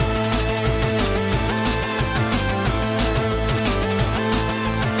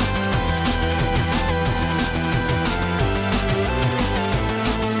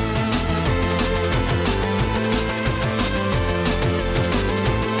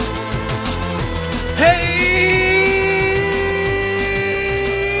Hey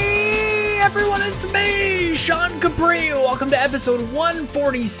everyone, it's me, Sean Capri. Welcome to episode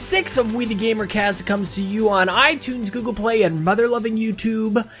 146 of We the Gamercast. It comes to you on iTunes, Google Play, and mother-loving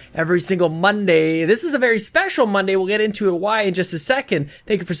YouTube every single Monday. This is a very special Monday. We'll get into it why in just a second.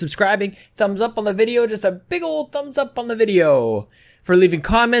 Thank you for subscribing. Thumbs up on the video. Just a big old thumbs up on the video. For leaving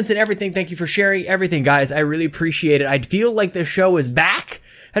comments and everything. Thank you for sharing everything, guys. I really appreciate it. I feel like the show is back.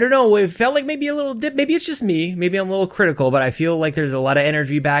 I don't know, it felt like maybe a little dip. Maybe it's just me. Maybe I'm a little critical, but I feel like there's a lot of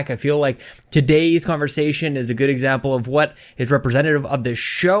energy back. I feel like today's conversation is a good example of what is representative of the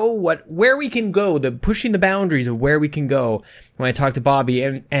show, where we can go, pushing the boundaries of where we can go. When I talked to Bobby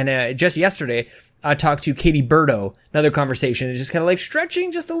and just yesterday, I talked to Katie Birdo, another conversation. It's just kind of like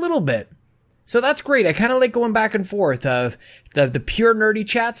stretching just a little bit. So that's great. I kind of like going back and forth of the pure nerdy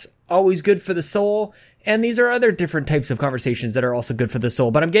chats, always good for the soul. And these are other different types of conversations that are also good for the soul.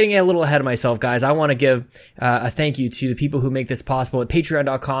 But I'm getting a little ahead of myself, guys. I want to give a thank you to the people who make this possible at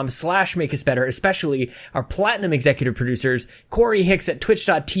patreon.com/makeusbetter, especially our platinum executive producers, Corey Hicks at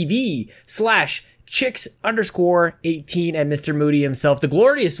twitch.tv/chicks_18 and Mr. Moody himself, the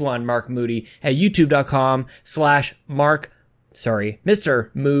glorious one, Mark Moody, at youtube.com/Mr.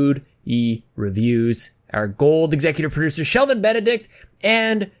 Mood Reviews. Our gold executive producers, Sheldon Benedict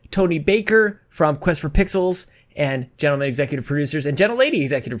and Tony Baker from Quest for Pixels, and gentlemen executive producers and gentlelady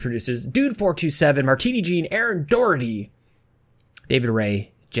executive producers, Dude427, Martini Jean, Aaron Doherty, David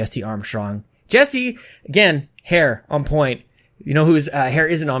Ray, Jesse Armstrong. Jesse, again, hair on point. You know whose hair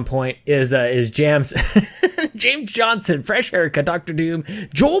isn't on point is James Johnson, Fresh Haircut, Dr. Doom,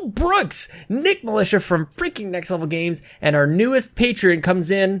 Joel Brooks, Nick Militia from freaking Next Level Games, and our newest patron comes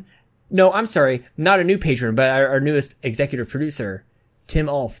in. No, I'm sorry, not a new patron, but our newest executive producer, Tim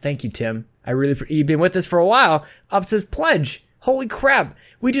Ulf. Thank you, Tim. You've been with us for a while. Up to his pledge. Holy crap.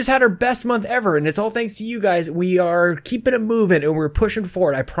 We just had our best month ever, and it's all thanks to you guys. We are keeping it moving, and we're pushing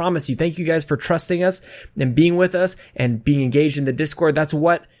forward. I promise you. Thank you guys for trusting us and being with us and being engaged in the Discord. That's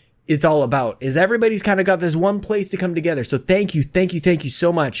what it's all about, is everybody's kind of got this one place to come together. So thank you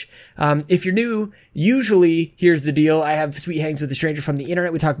so much. If you're new, usually, here's the deal. I have sweet hangs with a stranger from the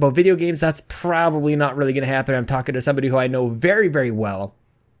internet. We talk about video games. That's probably not really going to happen. I'm talking to somebody who I know very, very well.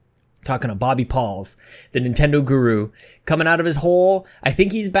 Talking to Bobby Pauls, the Nintendo guru, coming out of his hole. I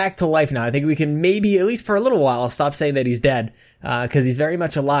think he's back to life now. I think we can maybe, at least for a little while, stop saying that he's dead, cause he's very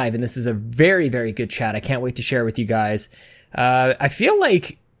much alive, and this is a very, very good chat. I can't wait to share with you guys. I feel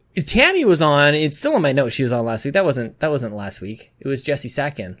like Tammy was on. It's still in my notes. She was on last week. That wasn't last week. It was Jesse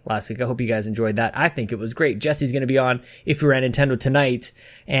Sacken last week. I hope you guys enjoyed that. I think it was great. Jesse's going to be on If You're at Nintendo tonight,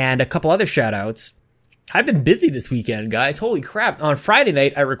 and a couple other shout outs. I've been busy this weekend, guys. Holy crap. On Friday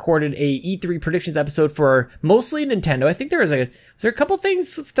night, I recorded a E3 predictions episode for mostly Nintendo. I think was there a couple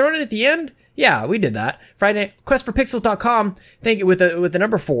things thrown in at the end? Yeah, we did that. Friday night, questforpixels.com. Thank you with the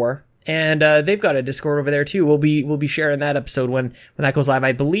number 4. And they've got a Discord over there too. We'll be sharing that episode when that goes live.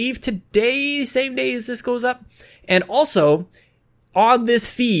 I believe today, same day as this goes up. And also, on this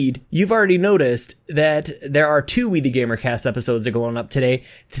feed, you've already noticed that there are 2 We the Gamercast episodes that are going up today.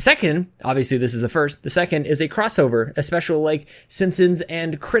 The second, obviously this is the first, the second is a crossover, a special like Simpsons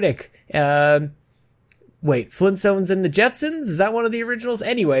and Critic. Flintstones and the Jetsons? Is that one of the originals?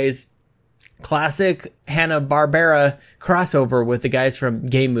 Anyways, classic Hanna-Barbera crossover with the guys from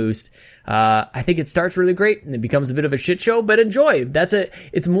Game Boost. I think it starts really great and it becomes a bit of a shit show, but enjoy.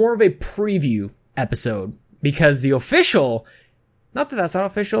 It's more of a preview episode because the official, not that that's not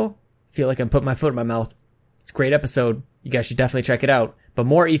official, I feel like I'm putting my foot in my mouth. It's a great episode. You guys should definitely check it out. But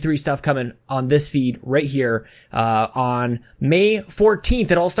more E3 stuff coming on this feed right here on May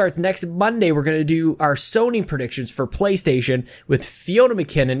 14th. It all starts next Monday. We're going to do our Sony predictions for PlayStation with Fiona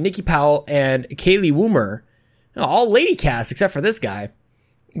McKinnon, Nikki Powell, and Kaylee Woomer. All lady cast except for this guy.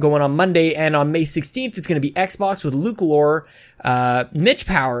 Going on Monday, and on May 16th, it's going to be Xbox with Luke Lore, Mitch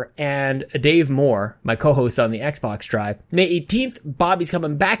Power, and Dave Moore, my co-host on the Xbox Drive. May 18th, Bobby's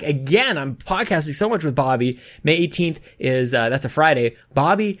coming back again. I'm podcasting so much with Bobby. May 18th is, that's a Friday.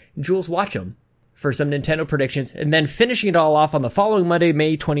 Bobby and Jules Watcham for some Nintendo predictions, and then finishing it all off on the following Monday,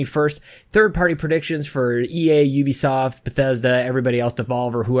 May 21st, third-party predictions for EA, Ubisoft, Bethesda, everybody else,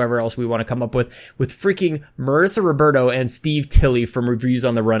 Devolver, whoever else we want to come up with freaking Marissa Roberto and Steve Tilley from Reviews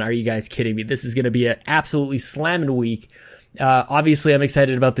on the Run. Are you guys kidding me? This is going to be an absolutely slamming week. Obviously, I'm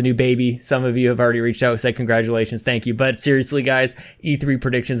excited about the new baby. Some of you have already reached out, said congratulations, thank you. But seriously, guys, E3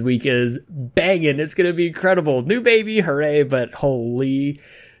 predictions week is banging. It's going to be incredible. New baby, hooray, but holy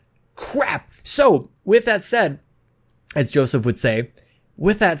crap. So, with that said, as Joseph would say,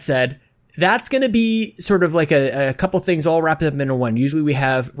 with that said, that's going to be sort of like a couple things all wrapped up into one. Usually we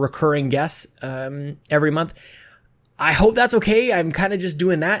have recurring guests every month. I hope that's okay. I'm kind of just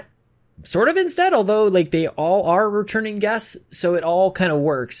doing that sort of instead, although like they all are returning guests, so it all kind of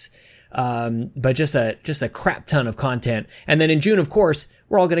works. But just a crap ton of content. And then in June, of course,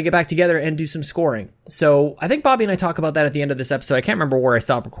 we're all going to get back together and do some scoring. So I think Bobby and I talk about that at the end of this episode. I can't remember where I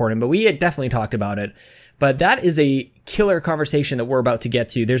stopped recording, but we had definitely talked about it. But that is a killer conversation that we're about to get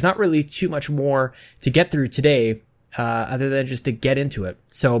to. There's not really too much more to get through today, other than just to get into it.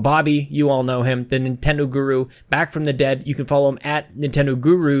 So Bobby, you all know him, the Nintendo Guru, back from the dead. You can follow him at Nintendo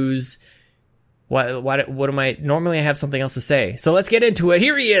Gurus. What am I? Normally I have something else to say. So let's get into it.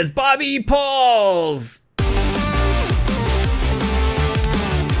 Here he is, Bobby Pauls.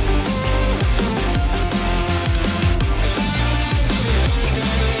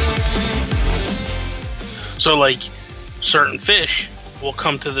 So, like, certain fish will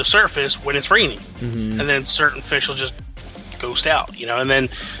come to the surface when it's raining. Mm-hmm. And then certain fish will just ghost out, you know? And then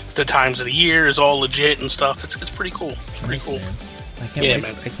the times of the year is all legit and stuff. It's pretty cool. It's pretty cool. Man.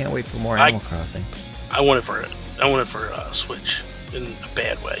 I can't wait for more Animal Crossing. I want it for Switch in a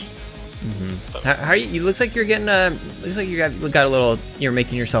bad way. Mm-hmm. How are you? You looks like you're getting looks like you got a little. You're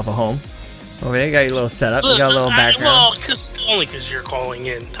making yourself a home over there. You got your little setup. You got a little background. Only because you're calling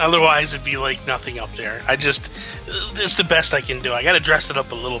in. Otherwise, it'd be like nothing up there. It's the best I can do. I got to dress it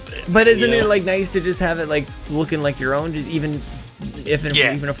up a little bit. But isn't it like nice to just have it like looking like your own, even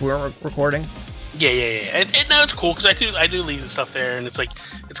if we weren't recording? Yeah. And no, it's cool because I do leave the stuff there, and it's like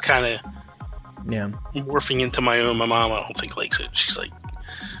it's kind of morphing into my own. My mom, I don't think likes it. She's like,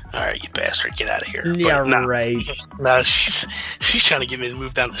 "All right, you bastard, get out of here." Yeah, right. No, she's trying to get me to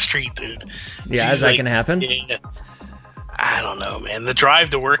move down the street, dude. Yeah, is that gonna happen? Yeah. I don't know, man. The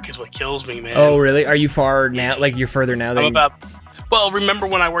drive to work is what kills me, man. Oh, really? Are you far now? Like you're further now than Well, remember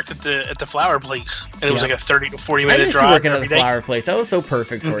when I worked at the flower place, and it was like a 30 to 40 minute drive. I working at the flower place. That was so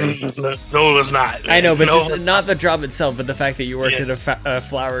perfect for you. No, it was not. Man. I know, but not the job itself, but the fact that you worked at a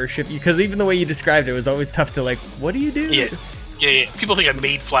flower ship. Because even the way you described it was always tough to like. What do you do? Yeah. People think I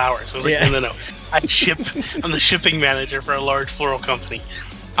made flowers. I was like, no. I'm the shipping manager for a large floral company.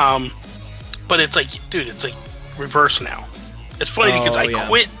 But it's like, dude, it's like reverse now. It's funny because I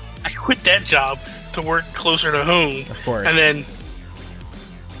quit that job to work closer to home. Of course. And then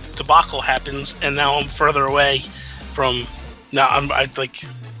debacle happens, and now I'm further away from. Now I like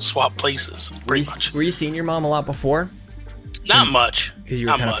swap places pretty much. Were you seeing your mom a lot before? Not much. Because you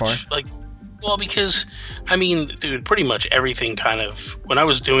were kind of far. Like, well, because I mean, dude, pretty much everything kind of when I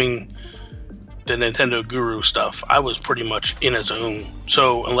was doing the Nintendo Guru stuff, I was pretty much in a zone.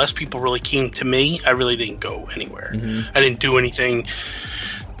 So unless people really came to me, I really didn't go anywhere. Mm-hmm. I didn't do anything.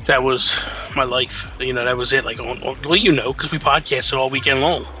 That was my life. You know, that was it. Like, well, you know, because we podcasted all weekend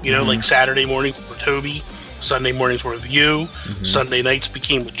long. You know, like Saturday mornings were Toby, Sunday mornings were with you, Sunday nights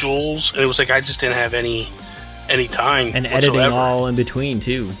became with Jules, and it was like I just didn't have any time. And whatsoever. Editing all in between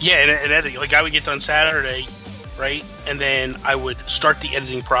too. Yeah, and editing. Like I would get done Saturday, right, and then I would start the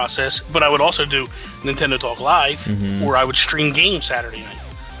editing process. But I would also do Nintendo Talk Live, or I would stream games Saturday night.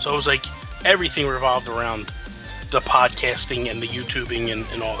 So it was like everything revolved around the podcasting and the YouTubing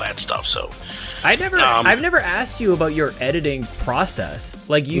and all that stuff. So I've never asked you about your editing process.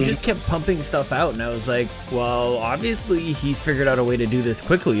 Like you just kept pumping stuff out, and I was like, well, obviously he's figured out a way to do this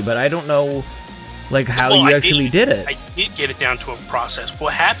quickly, but I don't know like how you actually did it. I did get it down to a process.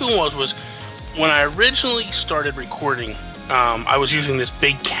 What happened was when I originally started recording, I was using this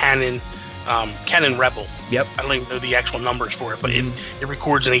big Canon Rebel. Yep. I don't even know the actual numbers for it, but it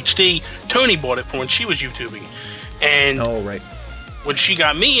records in HD. Tony bought it for when she was YouTubing. And when she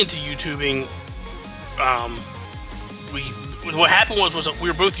got me into YouTubing, what happened was we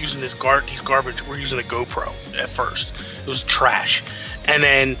were both using these garbage. We're using a GoPro at first. It was trash. And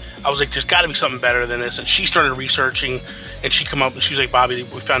then I was like, there's got to be something better than this. And she started researching, and she come up and she was like, Bobby,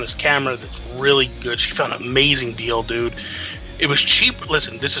 we found this camera that's really good. She found an amazing deal, dude. It was cheap.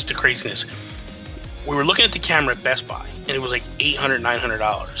 Listen, this is the craziness. We were looking at the camera at Best Buy, and it was like $800,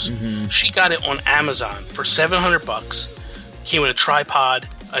 $900. She got it on Amazon for $700. Came with a tripod,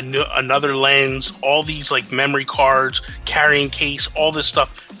 another lens, all these like memory cards, carrying case, all this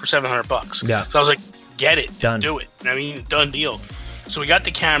stuff for $700. Yeah. So I was like, get it, done, do it. I mean, done deal. So we got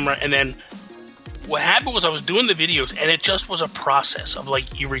the camera, and then what happened was I was doing the videos, and it just was a process of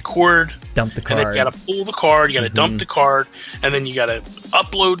like you record, dump the card, and then you got to pull the card, you got to dump the card, and then you got to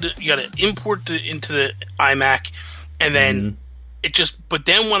upload, you got to import into the iMac, and then it just. But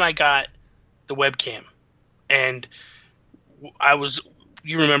then when I got the webcam, and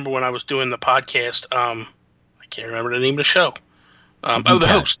you remember when I was doing the podcast? I can't remember the name of the show. The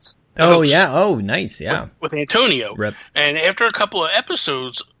hosts. Oh yeah. Oh, nice. Yeah. With Antonio. Rip. And after a couple of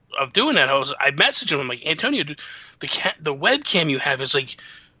episodes of doing that, I messaged him. I'm like, Antonio, the webcam you have is like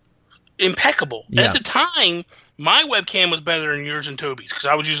impeccable. Yeah. At the time, my webcam was better than yours and Toby's because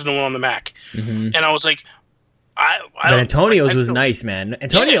I was using the one on the Mac, and I was like, but Antonio's was nice, man.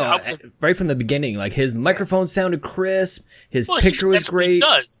 Antonio, right from the beginning, like his microphone sounded crisp, his picture was great.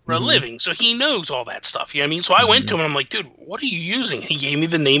 What he does for a living, so he knows all that stuff. You know what I mean? So I went to him and I'm like, dude, what are you using? He gave me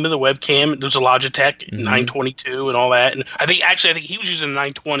the name of the webcam. There's a Logitech 922 and all that. And I think he was using the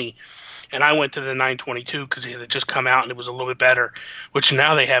 920, and I went to the 922 because it had just come out and it was a little bit better. Which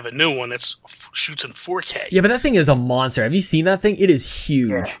now they have a new one that shoots in 4K. Yeah, but that thing is a monster. Have you seen that thing? It is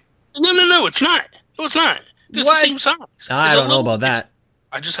huge. Yeah. No, it's not. No, it's not. It's the same size. I don't know about that.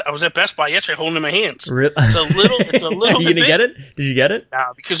 I was at Best Buy yesterday holding it in my hands. Really? It's a little Are you gonna get it? Did you get it?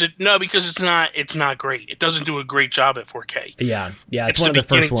 No, because it's not great. It doesn't do a great job at 4K. Yeah. It's one of the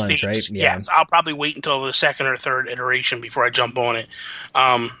first ones, stages. right? Yeah. Yes, I'll probably wait until the second or third iteration before I jump on it.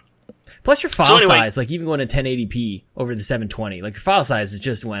 Plus your file size, like even going to 1080p over the 720, like your file size has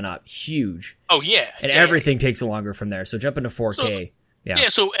just went up huge. Oh yeah. And everything takes longer from there. So jump into 4K.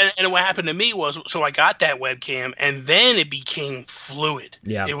 So and what happened to me was, so I got that webcam and then it became fluid.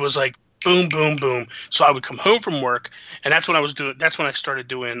 Yeah. It was like boom, boom, boom. So I would come home from work, and that's when I started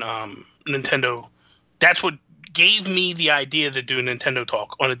doing Nintendo. That's what gave me the idea to do Nintendo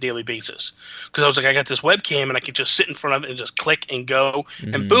Talk on a daily basis. Because I was like, I got this webcam and I could just sit in front of it and just click and go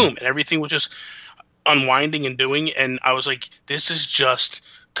and boom. And everything was just unwinding and doing. And I was like, this is just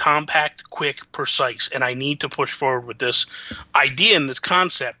compact, quick, precise, and I need to push forward with this idea and this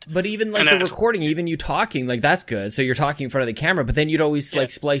concept. But even like the recording, even you talking, like that's good. So you're talking in front of the camera, but then you'd always like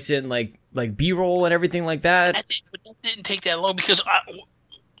splice in like B-roll and everything like that. But that didn't take that long because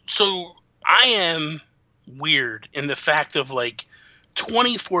I am weird in the fact of like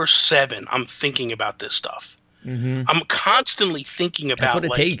 24/7 I'm thinking about this stuff. I'm constantly thinking about that's what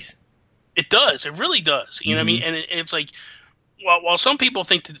it takes. It does. It really does. You know what I mean? And it's like, while some people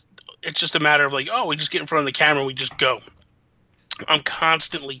think that it's just a matter of like, oh, we just get in front of the camera and we just go. I'm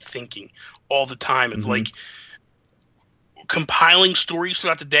constantly thinking all the time of like compiling stories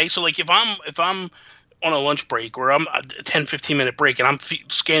throughout the day. So like if I'm on a lunch break or I'm a 10-15 minute break and I'm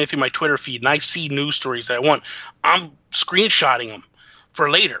scanning through my Twitter feed and I see news stories that I want, I'm screenshotting them for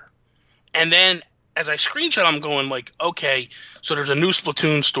later. And then as I screenshot, I'm going like, okay, so there's a new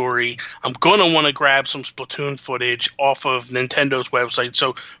Splatoon story. I'm going to want to grab some Splatoon footage off of Nintendo's website.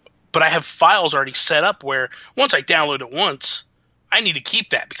 So, but I have files already set up where once I download it once, I need to keep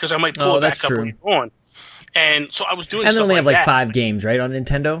that because I might pull it back up later on. And so I was doing. And they only have like that. 5 games, right, on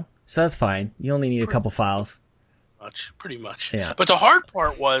Nintendo, so that's fine. You only need a couple files. Pretty much. Yeah. But the hard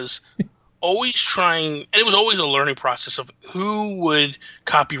part was always trying, and it was always a learning process of who would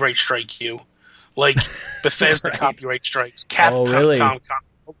copyright strike you. Like Bethesda right. Copyright strikes, Capcom. Oh, really?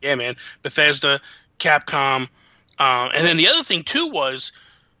 Yeah, man. Bethesda, Capcom. And then the other thing, too, was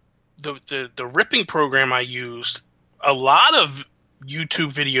the ripping program I used. A lot of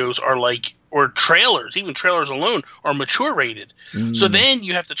YouTube videos are like, or trailers, even trailers alone, are mature rated. So then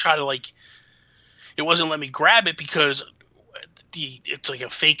you have to try to like, it wasn't let me grab it because it's like a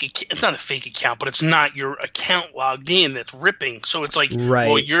fake. It's not a fake account, but it's not your account logged in that's ripping. So it's like,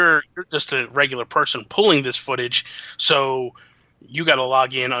 well, you're just a regular person pulling this footage, so you got to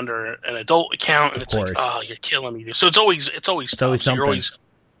log in under an adult account, and it's like, oh, you're killing me. So it's always tough. Something. So you're always,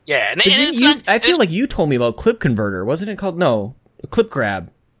 yeah. And I feel like you told me about Clip Converter, wasn't it called? No, Clip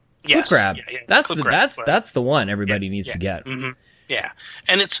Grab. Yes, Clip Grab. Yeah, that's Clip the Grab, that's the one everybody needs to get. Yeah,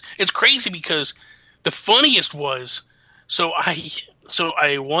 and it's crazy because the funniest was. So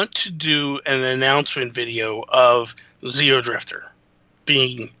I want to do an announcement video of Zeo Drifter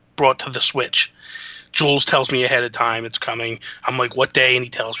being brought to the Switch. Jules tells me ahead of time it's coming. I'm like, what day? And he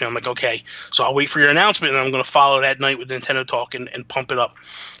tells me. I'm like, okay. So I'll wait for your announcement, and I'm going to follow that night with Nintendo Talk and pump it up.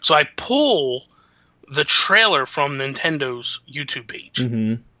 So I pull the trailer from Nintendo's YouTube page.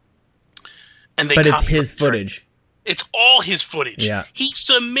 And they but it's his footage. It's all his footage. Yeah. He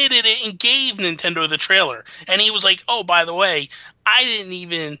submitted it and gave Nintendo the trailer. And he was like, oh, by the way, I didn't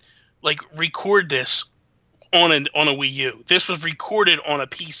even like record this on a Wii U. This was recorded on a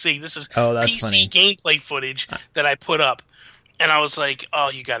PC. This is PC funny. Gameplay footage that I put up. And I was like, oh,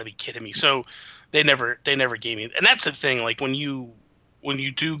 you got to be kidding me. So they never gave me. And that's the thing. Like when you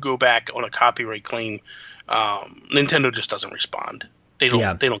do go back on a copyright claim, Nintendo just doesn't respond. They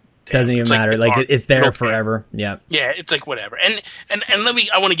don't. Doesn't even matter. Like it's there forever. Yeah. Yeah, it's like whatever. And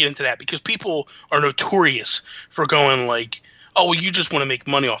I want to get into that because people are notorious for going like, oh, well, you just want to make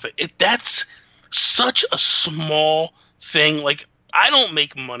money off it. That's such a small thing. Like I don't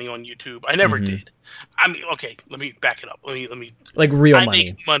make money on YouTube. I never did. I mean, okay, let me back it up. Let me like real I money.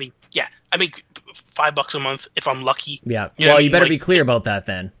 make money. Yeah, I make $5 a month if I'm lucky. Yeah. You know well, what I you mean? better Like, be clear about that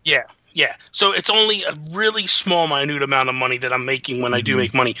then. Yeah, yeah. So it's only a really small, minute amount of money that I'm making when I do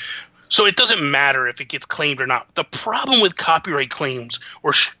make money. So it doesn't matter if it gets claimed or not. The problem with copyright claims,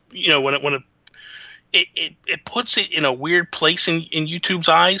 or when it puts it in a weird place in YouTube's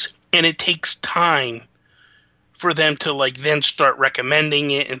eyes, and it takes time for them to like then start recommending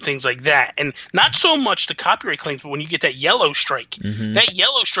it and things like that. And not so much the copyright claims, but when you get that yellow strike, that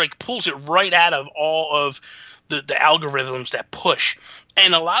yellow strike pulls it right out of all of the algorithms that push.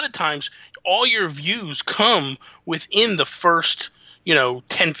 And a lot of times all your views come within the first, 10,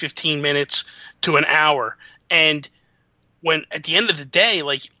 15 minutes to an hour. And when at the end of the day,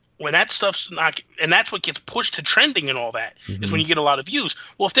 like when that stuff's not, and that's what gets pushed to trending and all that, is when you get a lot of views.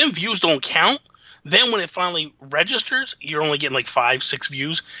 Well, if them views don't count, then when it finally registers, you're only getting like 5, 6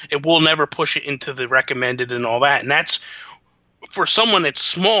 views. It will never push it into the recommended and all that. And that's for someone that's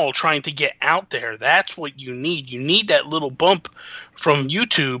small trying to get out there. That's what you need. You need that little bump from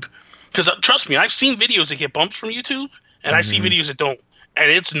YouTube. Because trust me, I've seen videos that get bumps from YouTube, and I see videos that don't.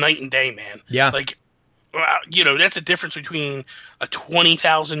 And it's night and day, man. Yeah. Like, that's the difference between a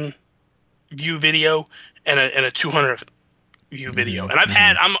 20,000 view video and a 200 view video. And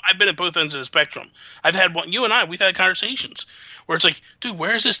I've been at both ends of the spectrum. I've had we've had conversations where it's like, dude,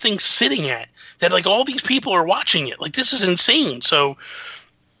 where is this thing sitting at? That like all these people are watching it. Like, this is insane. So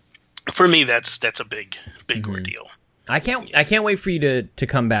for me, that's a big ordeal. I can't wait for you to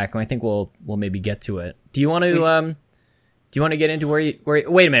come back, and I think we'll maybe get to it. Do you want to get into where you wait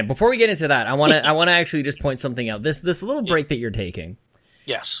a minute, before we get into that, I want to actually just point something out. This little break that you're taking.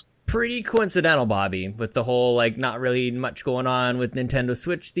 Yes. Pretty coincidental, Bobby, with the whole, like, not really much going on with Nintendo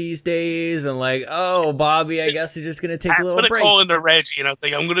Switch these days, and like, oh, Bobby, I guess you're just going to take a little break. I'm going to call into Reggie, and I was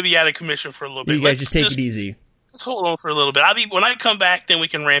like, I'm going to be out of commission for a little bit. You guys just take it easy. Let's hold on for a little bit. When I come back, then we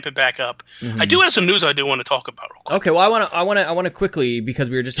can ramp it back up. I do have some news I do want to talk about real quick. Okay, well, I want to quickly, because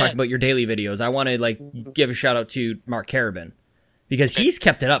we were just talking about your daily videos, I want to, like, give a shout out to Mark Carabin, because he's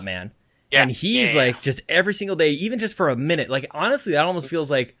kept it up, man. Yeah. And he's like, just every single day, even just for a minute. Like, honestly, that almost feels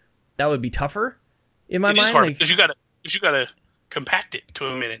like that would be tougher in my mind. It's hard like, because you gotta compact it to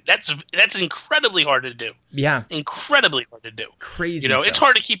a minute. That's incredibly hard to do. Yeah, incredibly hard to do. Crazy. It's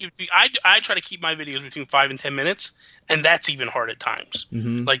hard to keep it. I try to keep my videos between 5 and 10 minutes, and that's even hard at times.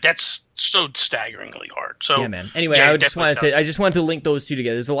 Like, that's so staggeringly hard. So yeah, man. Anyway, I just wanted to link those two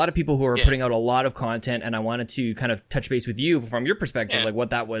together. There's a lot of people who are putting out a lot of content, and I wanted to kind of touch base with you from your perspective, like what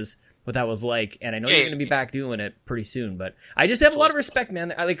that was like. And I know you're going to be back doing it pretty soon, but I just have a lot of respect,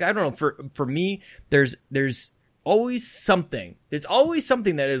 man. I don't know, for me, there's always something. There's always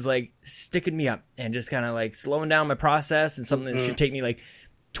something that is like sticking me up and just kind of like slowing down my process, and something that should take me like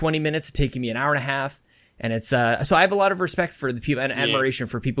 20 minutes, taking me an hour and a half. And it's, so I have a lot of respect for the people and admiration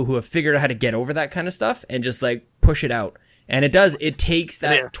for people who have figured out how to get over that kind of stuff and just like push it out. And it takes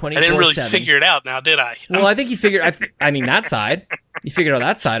that 24/7. I didn't really figure it out now, did I? Well, I think you figured, that side. You figured out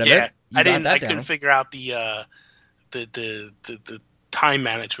that side of it. I couldn't figure out the time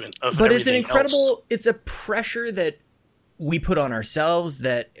management of but everything. It's an incredible, it's a pressure that we put on ourselves,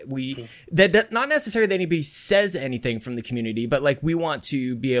 that that not necessarily that anybody says anything from the community, but like we want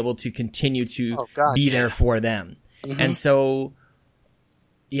to be able to continue to be there for them. And so,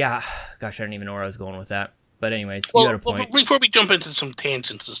 yeah, gosh, I don't even know where I was going with that. But anyways, you got a point. Well, before we jump into some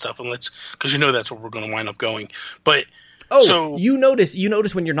tangents and stuff, and because that's where we're going to wind up going. But you notice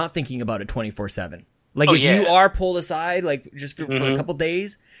when you're not thinking about it 24/7. Like if you are pulled aside, like just for a couple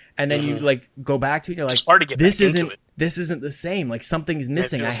days, and then you like go back to it, you're like, it's hard to get this isn't the same. Like something's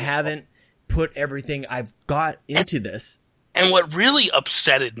missing. I haven't put everything I've got into this. And what really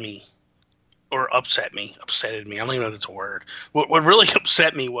upsetted me, I don't even know if that's a word. What really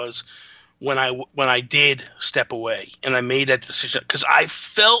upset me was when I did step away and I made that decision, because I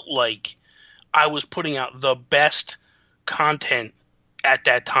felt like I was putting out the best content at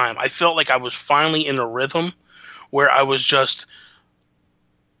that time. I felt like I was finally in a rhythm where I was just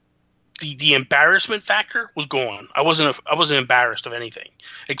the embarrassment factor was gone. I wasn't embarrassed of anything,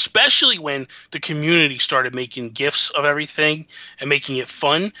 especially when the community started making GIFs of everything and making it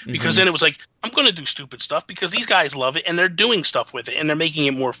fun, because then it was like, I'm going to do stupid stuff because these guys love it and they're doing stuff with it and they're making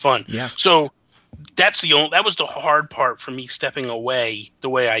it more fun. Yeah. So that was the hard part for me stepping away the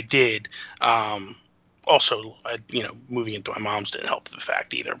way I did. Also, moving into my mom's didn't help the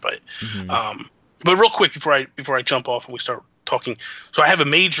fact either. But real quick before I jump off and we start talking, so I have a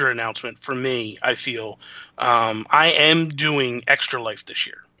major announcement for me. I feel I am doing Extra Life this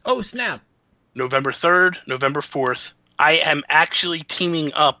year. Oh snap! November 3rd, November 4th. I am actually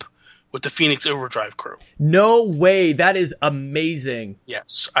teaming up with the Phoenix Overdrive crew. No way. That is amazing.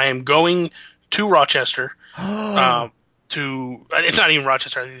 Yes. I am going to Rochester. It's not even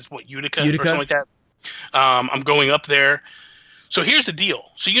Rochester. I think it's Utica or something like that. I'm going up there. So here's the deal.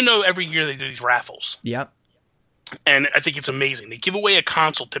 So every year they do these raffles. Yep. And I think it's amazing. They give away a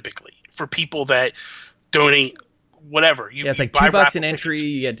console typically for people that donate whatever. It's like $2 an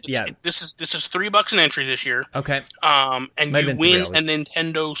entry. This is $3 an entry this year. Okay. And you win a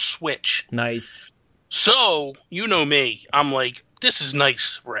Nintendo Switch. Nice. So you know me. I'm like, this is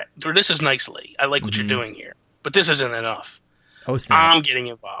nice, Brett. Or this is nice, Lee. I like what you're doing here, but this isn't enough. Oh, snap. I'm getting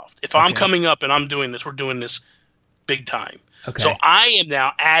involved. If I'm coming up and I'm doing this, we're doing this big time. Okay. So I am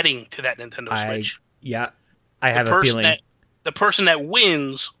now adding to that Nintendo Switch. I have a feeling. The person that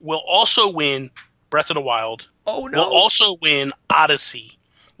wins will also win Breath of the Wild. Oh, no. Will also win Odyssey.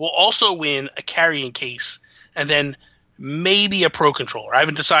 Will also win a carrying case. And then maybe a Pro Controller. I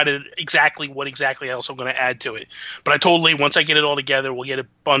haven't decided exactly what else I'm going to add to it. But I told Lee, once I get it all together, we'll get it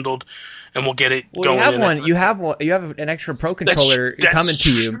bundled and we'll get it going. You have an extra Pro Controller coming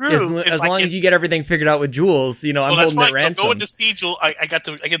to you. As long as you get everything figured out with Jules, I'm holding it ransom. I'm going to see Jules. I got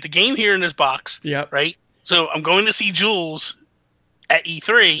the game here in this box. Yep. Right? So I'm going to see Jules at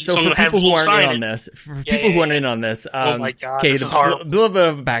E3. So for people who aren't in on this, oh my God, okay, this is horrible. A little bit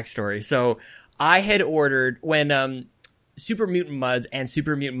of a backstory. So I had ordered when Super Mutant Mudds and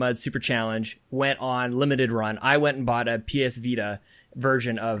Super Mutant Mudds Super Challenge went on limited run. I went and bought a PS Vita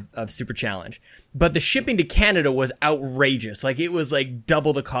version of Super Challenge, but the shipping to Canada was outrageous. Like, it was like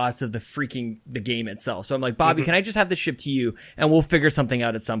double the cost of the game itself. So I'm like, Bobby, can I just have this shipped to you and we'll figure something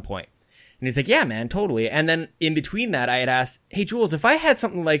out at some point? And he's like, yeah, man, totally. And then in between that, I had asked, hey, Jules, if I had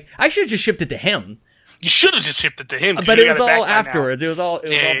something like, I should have just shipped it to him. You should have just shipped it to him. But it was all afterwards. It was all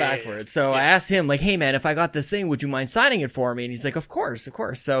backwards. So I asked him, like, hey, man, if I got this thing, would you mind signing it for me? And he's like, of course.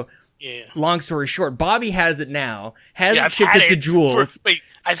 So long story short, Bobby has it now, hasn't shipped it to Jules.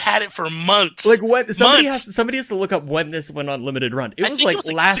 I've had it for months. Like, what? Somebody has to look up when this went on limited run. It was like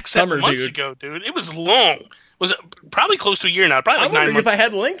last summer, 6-7 months ago, dude. It was long. Was it probably close to a year now? Probably like 9 months. If I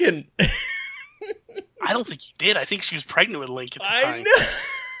had Lincoln. I don't think you did. I think she was pregnant with Link at the time. I know.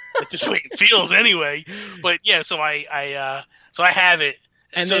 That's just the way it feels anyway. But yeah, so I have it.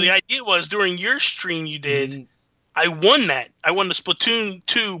 And so the idea was during your stream you did, I won that. I won the Splatoon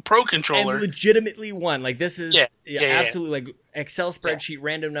 2 Pro Controller. And legitimately won. Like, this is absolutely like Excel spreadsheet,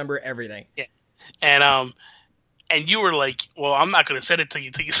 random number, everything. Yeah. And you were like, well, I'm not going to send it to you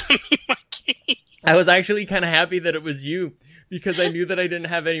till you send me my game. I was actually kind of happy that it was you, because I knew that I didn't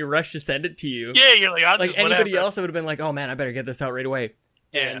have any rush to send it to you. Yeah, you're like, like anybody else, I would have been like, oh man, I better get this out right away.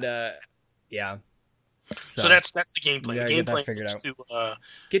 Yeah. And yeah. So that's the gameplay. The gameplay figured out. To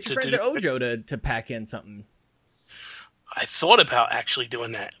get your friends at Ojo to pack in something. I thought about actually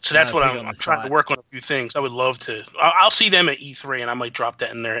doing that. So that's what I'm trying to work on a few things. I would love to. I'll see them at E3 and I might drop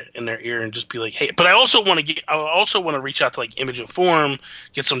that in their ear and just be like, hey. But I also want to reach out to like Image and Forum,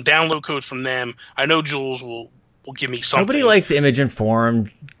 get some download codes from them. I know Jules will give me something. Nobody likes Image and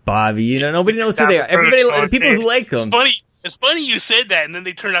Forum, Bobby. Nobody knows who they are. Everybody, people who like them. It's funny you said that, and then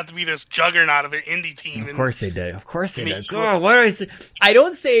they turned out to be this juggernaut of an indie team. Of course they did. Oh, what do I say? I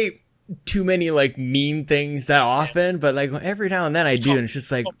don't say too many like mean things that often, but like every now and then I do, and it's just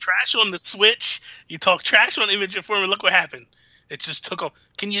like, you talk trash on the Switch. You talk trash on Image and Forum, and look what happened. It just took off.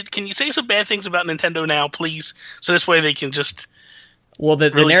 Can you say some bad things about Nintendo now, please? So this way they can just. Well,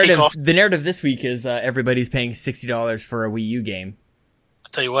 the narrative this week is everybody's paying $60 for a Wii U game.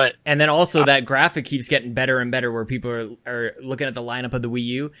 I'll tell you what. And then also that graphic keeps getting better and better, where people are looking at the lineup of the Wii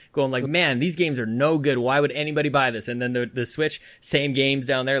U, going like, man, these games are no good. Why would anybody buy this? And then the Switch, same games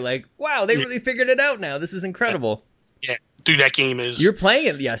down there, like, wow, they really figured it out now. This is incredible. Yeah. Dude, that game is... You're playing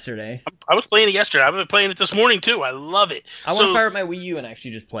it yesterday. I was playing it yesterday. I've been playing it this morning, too. I love it. I want to fire up my Wii U and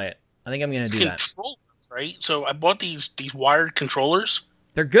actually just play it. I think I'm going to do that. Controllers, right? So I bought these wired controllers.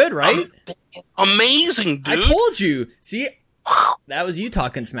 They're good, right? Amazing, dude. I told you. See, that was you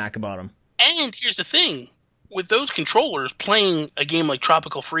talking smack about them. And here's the thing. With those controllers, playing a game like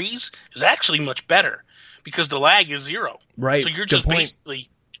Tropical Freeze is actually much better because the lag is 0. Right. So you're just basically...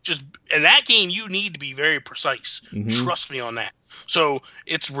 in that game, you need to be very precise. Mm-hmm. Trust me on that. So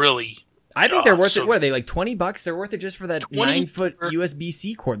it's really... I think they're worth it. What are they, like $20? They're worth it just for that 9-foot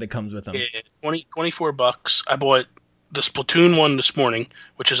USB-C cord that comes with them. Yeah, $24. I bought the Splatoon one this morning,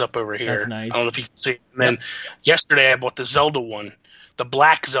 which is up over here. That's nice. I don't know if you can see it. And then yesterday I bought the Zelda one, the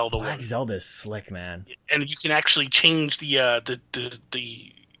Black Zelda one. Black Zelda's slick, man. And you can actually change the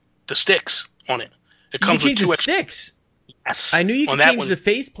sticks on it. It comes with 2 sticks. Yes. I knew you On could that change one, the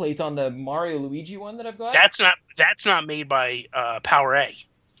faceplates on the Mario Luigi one that I've got. That's not made by Power A.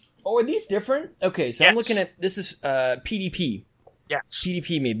 Oh, are these different? Okay, so I'm Yes. looking at this is PDP. Yes.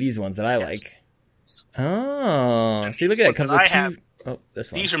 PDP made these ones that I Yes. like. Oh, And see, look these at it. ones Comes that with I two. have, Oh,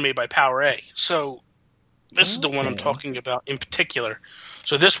 this one. These are made by Power A. So this is the one I'm Okay. talking about in particular.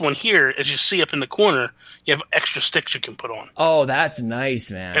 So this one here, as you see up in the corner, you have extra sticks you can put on. Oh, that's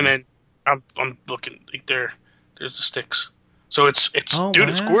nice, man. And then I'm looking like there's the sticks. So it's Oh, dude,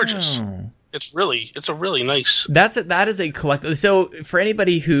 it's gorgeous. wow. It's a really nice. That is a collectible. So for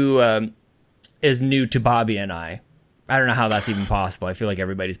anybody who is new to Bobby and I don't know how that's even possible. I feel like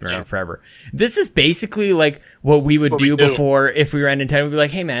everybody's been around forever. This is basically like what we would do before if we were at Nintendo. We'd be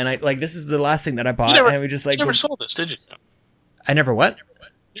like, hey man, this is the last thing that I bought, and we just like. You never saw this, did you? I never what?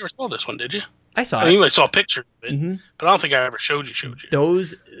 You never saw this one, did you? I saw I mean, it. you saw pictures of it, but I don't think I ever showed you.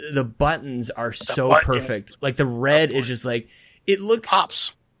 The buttons are so button. perfect. Like the red is just like, it looks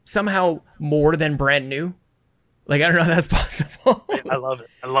Pops. somehow more than brand new. Like, I don't know how that's possible. I love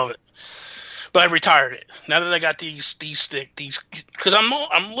it. But I retired it. Now that I got these because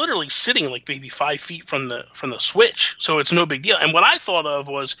I'm literally sitting like maybe 5 feet from the Switch, so it's no big deal. And what I thought of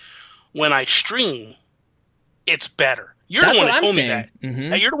was when I stream, it's better. You're That's the one what that I'm told me saying. that.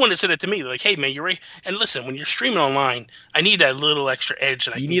 Mhm. You're the one that said it to me. Like, hey man, you're right. And listen, when you're streaming online, I need that little extra edge.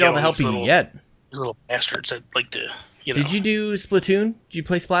 That I You can need get all the on help these you can get. These little bastards that like to, you know. Did you do Splatoon? Did you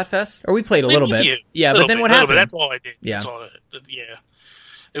play Splatfest? Or we played a little bit. Yeah, Yeah, but then what Bit, happened? that's all I did. Yeah. That's all. Yeah.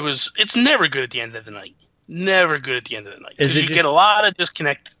 It's never good at the end of the night. Never good at the end of the night. Is Because it you just- get a lot of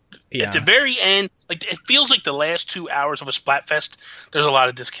disconnect. Yeah. At the very end, like it feels like the last 2 hours of a Splatfest, there's a lot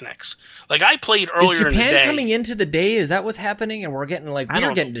of disconnects. Like I played earlier Is in the Japan day. coming into the day? Is that what's happening? And we're getting I we don't were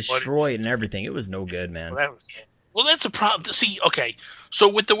know getting what it destroyed and everything. It was no good, man. Well, that's a problem. See, okay, so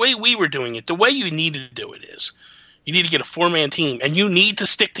with the way we were doing it, the way you need to do it is you need to get a 4-man team, and you need to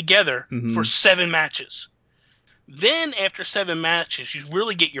stick together for 7 matches. Then after 7 matches, you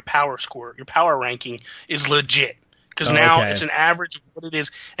really get your power score. Your power ranking is legit. Because now okay. it's an average of what it is,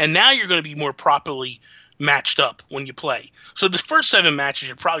 and now you're going to be more properly matched up when you play. So the first 7 matches,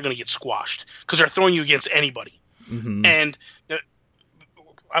 you're probably going to get squashed because they're throwing you against anybody. Mhm. And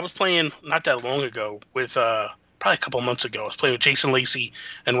I was playing not that long ago with probably a couple of months ago. I was playing with Jason Lacey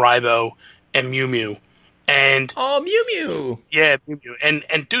and Rybo and Mew Mew. And Oh, Mew Mew! yeah, Mew Mew.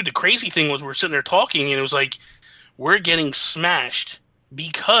 And dude, the crazy thing was we're sitting there talking, and it was like we're getting smashed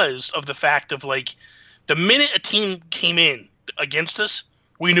because of the fact of like the minute a team came in against us,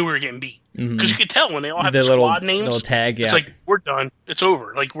 we knew we were getting beat. Because you could tell when they all have the squad names. Little tag, yeah. It's like, we're done. It's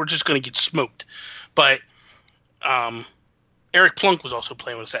over. Like, we're just going to get smoked. But Eric Plunk was also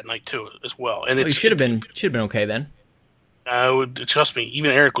playing with us that night, too, as well. And Well, you should have been okay then. trust me,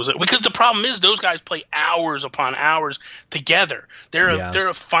 even Eric was... Because the problem is those guys play hours upon hours together. They're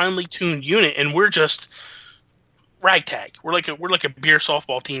a finely tuned unit, and we're just... ragtag. We're like a beer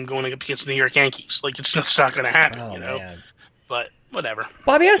softball team going up against the New York Yankees. Like it's not going to happen, you know. Man. But whatever.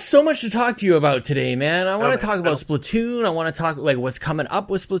 Bobby, I have so much to talk to you about today, man. I want to man, talk about Splatoon. I want to talk like what's coming up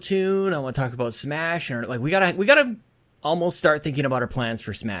with Splatoon. I want to talk about Smash, and like we gotta almost start thinking about our plans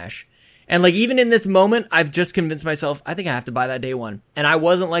for Smash. And like even in this moment, I've just convinced myself I think I have to buy that day one. And I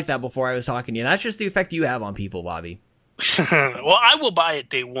wasn't like that before I was talking to you. That's just the effect you have on people, Bobby. Well, I will buy it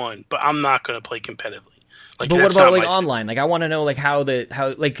day one, but I'm not going to play competitively. Like, But what that's about not like my thing. online? Like I want to know like how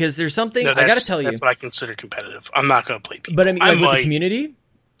because there's something No, I got to tell you. That's what I consider competitive. I'm not going to play people. But I mean, like with the community.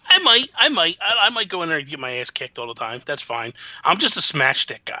 I might go in there and get my ass kicked all the time. That's fine. I'm just a smash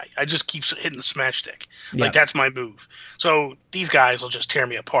stick guy. I just keep hitting the smash stick. Like that's my move. So these guys will just tear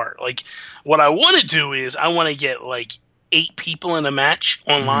me apart. Like what I want to do is I want to get like 8 people in a match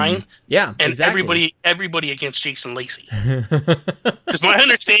online. Yeah, and exactly. everybody against Jason Lacey. Because my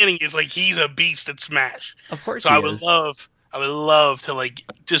understanding is like he's a beast at Smash. Of course, So he I is. would love to like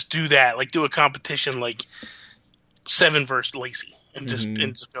just do that, like do a competition like 7 versus Lacey. And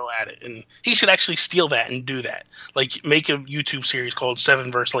just go at it, and he should actually steal that and do that. Like make a YouTube series called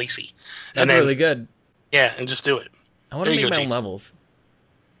 7 vs Lacey. That's and then, really good. Yeah, and just do it. I want to There you make go, my own Jason. levels.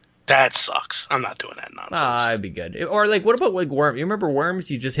 That sucks. I'm not doing that nonsense. It'd be good. Or like, what about like Worms? You remember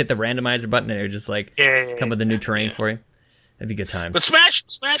Worms? You just hit the randomizer button and it would just like come with a new terrain for you. That'd be good times. But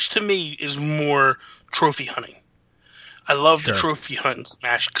Smash to me is more trophy hunting. I love the trophy hunt in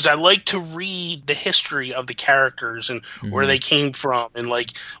Smash because I like to read the history of the characters and where they came from and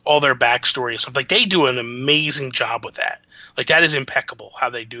like all their backstory and stuff. Like they do an amazing job with that. Like that is impeccable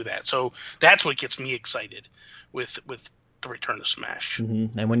how they do that. So that's what gets me excited with the return of Smash.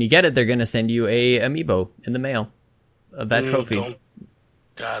 And when you get it, they're gonna send you a amiibo in the mail of that trophy.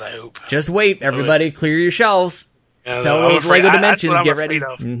 God, I hope. Just wait, everybody, clear your shelves. Sell those Lego Dimensions. Get ready.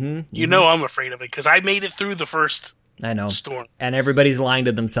 You know I'm afraid of it because I made it through the first. I know. Storm. And everybody's lying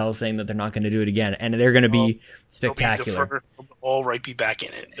to themselves saying that they're not going to do it again, and they're going to be spectacular. They'll all right be back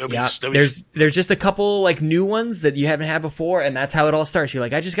in it. There's just a couple like new ones that you haven't had before, and that's how it all starts. You're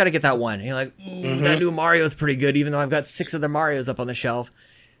like, I just got to get that one. And you're like, that new Mario is pretty good, even though I've got 6 other Marios up on the shelf.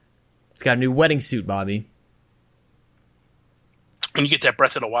 It's got a new wedding suit, Bobby. And you get that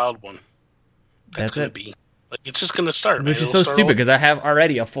Breath of the Wild one. That's going to be. Like, it's just going to start. Which is so stupid because I have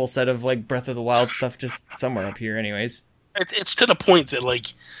already a full set of like Breath of the Wild stuff just somewhere up here anyways. It's to the point that like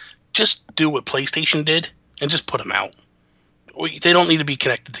just do what PlayStation did and just put them out. They don't need to be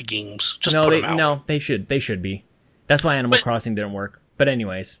connected to games. Just put them out. No, they should be. That's why Animal Crossing didn't work. But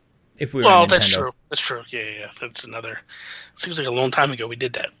anyways, if we were Well, Nintendo, that's true. Yeah. That's another. Seems like a long time ago we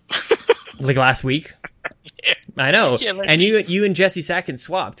did that. Like last week. Yeah. I know. Yeah, and you and Jesse Sacken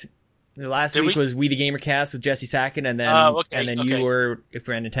swapped. The last week was We the Gamer Cast with Jesse Sacken, and then you were if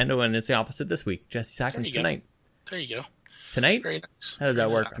we're at Nintendo, and it's the opposite this week. Jesse Sacken's tonight. There you go. Tonight? Very nice. How does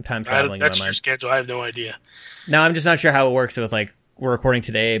that work? I'm time traveling. That's your schedule. I have no idea. No, I'm just not sure how it works with like we're recording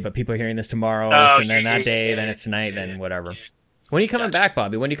today, but people are hearing this tomorrow, and then that day, then it's tonight, then whatever. When are you coming back,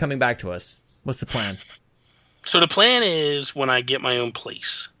 Bobby? When are you coming back to us? What's the plan? So the plan is when I get my own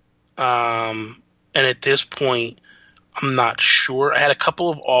place. And at this point, I'm not sure. I had a couple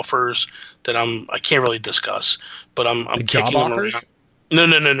of offers that I can't really discuss, but I'm like kicking job them offers? Around.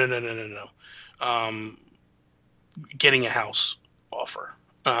 No. Getting a house offer.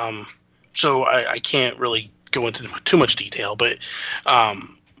 So I can't really go into too much detail, but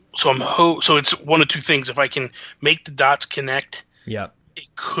so it's one of two things. If I can make the dots connect, it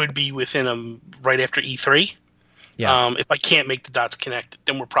could be within right after E3. Yeah. If I can't make the dots connect,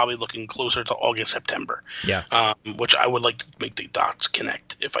 then we're probably looking closer to August, September. Yeah. Which I would like to make the dots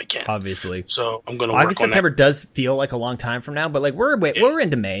connect if I can. Obviously. So I'm going to work August, on September that. does feel like a long time from now, but like we're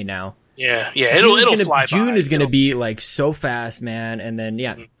into May now. Yeah. It'll fly by. June is going to be like so fast, man. And then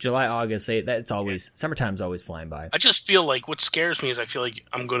July, August, it's always summertime's always flying by. I just feel like what scares me is I feel like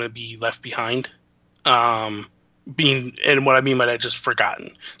I'm going to be left behind. And what I mean by that, just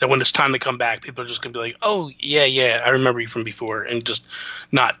forgotten. That when it's time to come back, people are just going to be like, "Oh yeah, I remember you from before," and just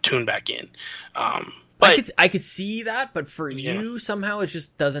not tune back in. But I could see that, but for you somehow it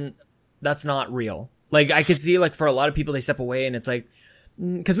just doesn't. That's not real. Like I could see like for a lot of people they step away and it's like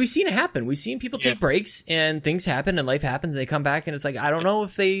because we've seen it happen. We've seen people take breaks and things happen and life happens and they come back and it's like I don't know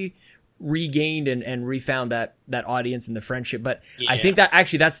if they regained and refound that audience and the friendship, but I think that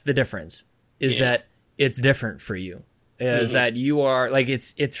actually that's the difference is that. It's different for you. Is that you are like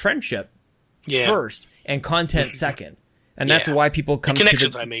it's friendship first and content second, and that's why people come. The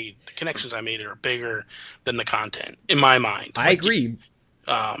connections I made are bigger than the content in my mind. I agree.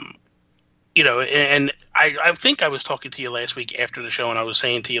 And I think I was talking to you last week after the show, and I was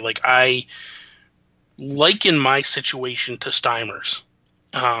saying to you like I liken my situation to Steimer's.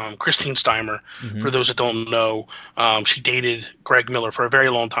 Christine Steimer, for those that don't know, she dated Greg Miller for a very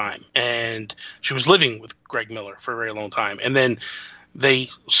long time, and she was living with Greg Miller for a very long time, and then they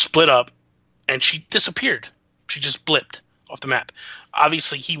split up, and she disappeared. She just blipped off the map.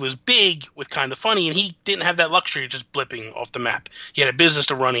 Obviously, he was big with Kinda Funny, and he didn't have that luxury of just blipping off the map. He had a business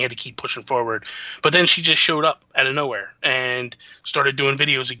to run. He had to keep pushing forward. But then she just showed up out of nowhere and started doing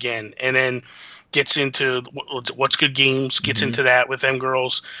videos again, and then gets into What's Good Games, gets into that with them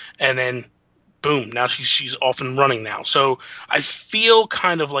girls, and then boom, now she's off and running now. So I feel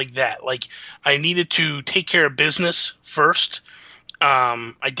kind of like that. Like I needed to take care of business first.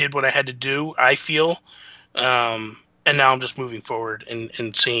 I did what I had to do, I feel. And now I'm just moving forward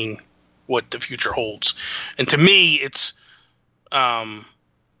and seeing what the future holds. And to me, it's the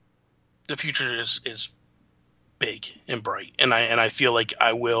future is big and bright. And I feel like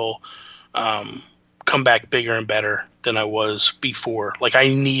I will come back bigger and better than I was before. Like I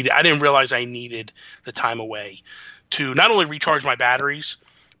didn't realize I needed the time away to not only recharge my batteries,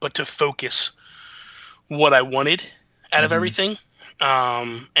 but to focus what I wanted out of everything,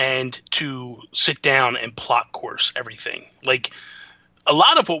 and to sit down and plot course everything. Like a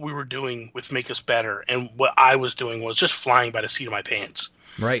lot of what we were doing with Make Us Better and what I was doing was just flying by the seat of my pants.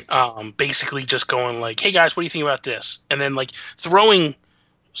 Right. Basically just going like, hey guys, what do you think about this? And then like throwing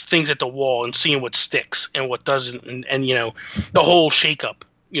things at the wall and seeing what sticks and what doesn't. And the whole shakeup,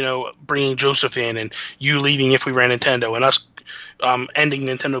 bringing Joseph in and you leaving If We Ran Nintendo and us ending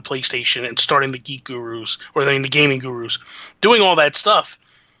Nintendo PlayStation and starting the Geek Gurus or the Gaming Gurus, doing all that stuff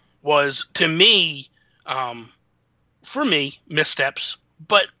was to me, for me, missteps,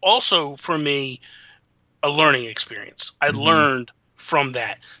 but also for me, a learning experience. I learned from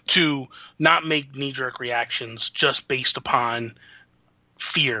that to not make knee-jerk reactions just based upon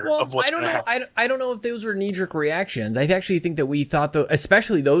fear of what's going to happen. I don't know if those were knee-jerk reactions. I actually think that we thought,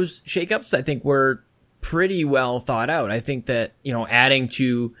 especially those shakeups, I think were pretty well thought out. I think that, adding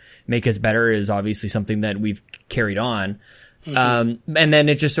to make us better is obviously something that we've carried on. Mm-hmm. And then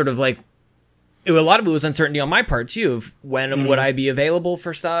it just sort of like, a lot of it was uncertainty on my part too, of when would I be available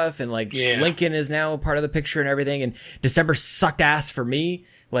for stuff, and like Lincoln is now part of the picture and everything, and December sucked ass for me,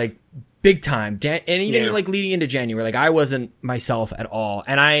 like big time. And even like leading into January, like I wasn't myself at all.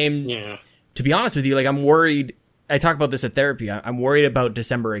 And I'm, to be honest with you, like I'm worried. I talk about this at therapy. I'm worried about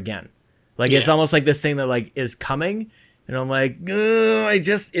December again. Like it's almost like this thing that like is coming, and I'm like,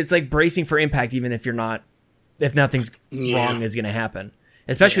 it's like bracing for impact, even if nothing's wrong is going to happen.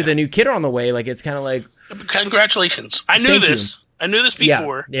 Especially with the new kid on the way, like it's kind of like, congratulations! I knew this. I knew this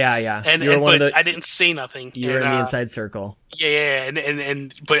before. Yeah. But I didn't say nothing. You're in the inside circle. Yeah.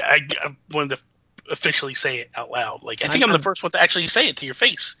 But I wanted to officially say it out loud. Like I think I'm the first one to actually say it to your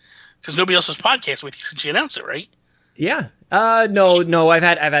face, because nobody else was podcast with you since you announced it, right? Yeah. No. I've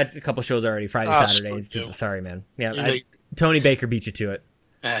had a couple shows already. Friday, Saturday. Sorry, man. Yeah. Tony Baker beat you to it.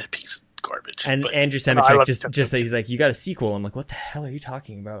 Piece of garbage. And Andrew Semichek just he's like, you got a sequel. I'm like, what the hell are you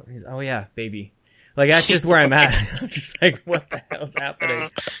talking about? He's, oh yeah, baby. Like that's just where I'm at. I'm just like, what the hell's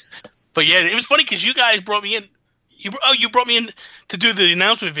happening? But yeah, it was funny because you guys brought me in. You brought me in to do the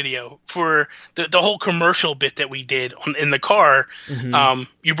announcement video for the whole commercial bit that we did in the car. Mm-hmm.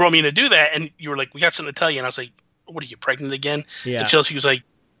 You brought me in to do that, and you were like, we got something to tell you. And I was like, what are you, pregnant again? Yeah. And Chelsea was like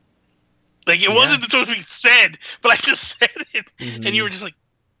it wasn't supposed to be said, but I just said it. Mm-hmm. And you were just like,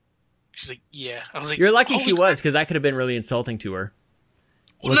 she's like, yeah. I was like, you're lucky she was, because that could have been really insulting to her.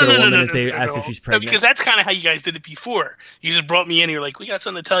 No, ask if she's pregnant. Because that's kind of how you guys did it before. You just brought me in and you're like, we got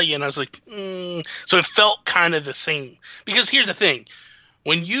something to tell you. And I was like, So it felt kind of the same. Because here's the thing.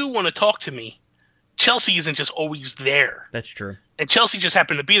 When you want to talk to me, Chelsea isn't just always there. That's true. And Chelsea just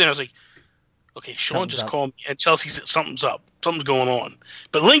happened to be there. I was like, okay, Sean just called me. And Chelsea said, something's up. Something's going on.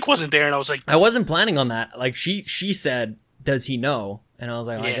 But Link wasn't there. And I was like, I wasn't planning on that. Like she said, does he know? And I was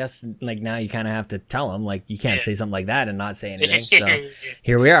like, well, I guess like now you kind of have to tell him, like you can't say something like that and not say anything. So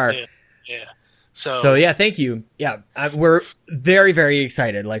here we are. Yeah. So yeah, thank you. Yeah, we're very, very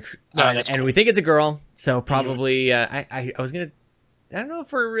excited. Like, and we think it's a girl. So probably, I was gonna, I don't know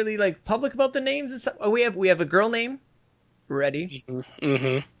if we're really like public about the names and stuff. Oh, we have a girl name ready.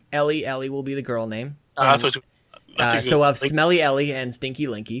 Mm-hmm. Ellie will be the girl name. So we'll have Smelly Ellie and Stinky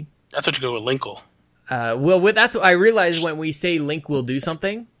Linky. I thought you go with Linkle. That's what I realized when we say Link will do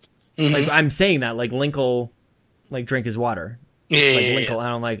something. Mm-hmm. Like I'm saying that, like Link will, like drink his water. Linkle. I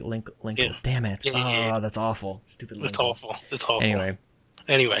don't like Linkle. Yeah. Damn it! That's awful. Stupid Linkle. It's awful.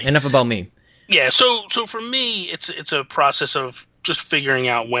 Anyway, enough about me. Yeah. So for me, it's a process of just figuring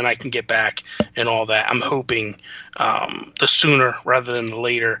out when I can get back and all that. I'm hoping the sooner rather than the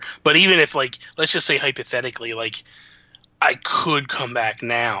later. But even if, like, let's just say hypothetically, like I could come back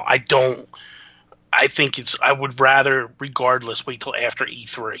now. I think I would rather, regardless, wait till after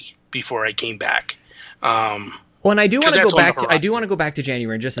E3 before I came back. Well, and I do want to go back. I do want to go back to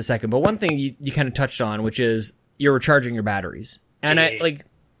January in just a second. But one thing you kind of touched on, which is you're recharging your batteries, and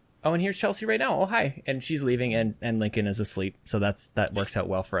and here's Chelsea right now. Oh, hi, and she's leaving, and Lincoln is asleep. So that works out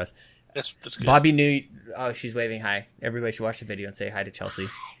well for us. That's good. Bobby knew. Oh, she's waving hi. Everybody should watch the video and say hi to Chelsea.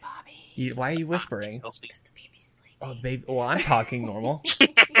 Hi, Bobby. Why are you whispering? Because the baby's sleeping. Oh, the baby. Well, I'm talking normal.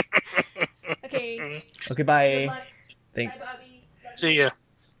 Okay, bye. Bye, Bobby. See ya.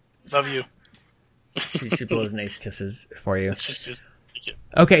 Love you. She blows nice kisses for you.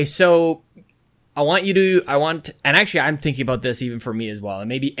 Okay, so and actually I'm thinking about this even for me as well, and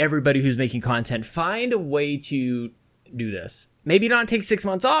maybe everybody who's making content, find a way to do this. Maybe not take 6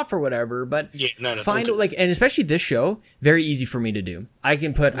 months off or whatever, but find like, and especially this show, very easy for me to do. I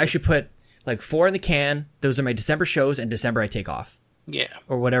should put like 4 in the can. Those are my December shows, and December I take off. Yeah.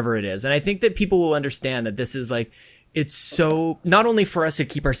 Or whatever it is. And I think that people will understand that this is like, it's so, not only for us to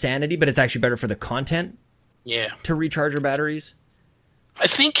keep our sanity, but it's actually better for the content. Yeah. To recharge our batteries. I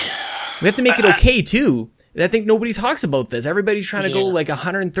think we have to make it okay too. I think nobody talks about this. Everybody's trying to go like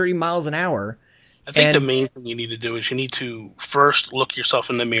 130 miles an hour. I think the main thing you need to do is you need to first look yourself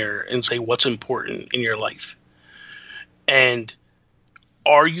in the mirror and say what's important in your life. And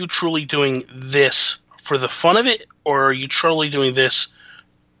are you truly doing this for the fun of it, or are you truly doing this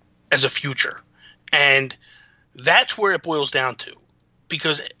as a future? And that's where it boils down to.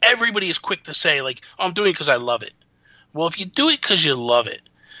 Because everybody is quick to say, like, oh, I'm doing it because I love it. Well, if you do it because you love it,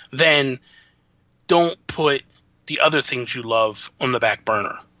 then don't put the other things you love on the back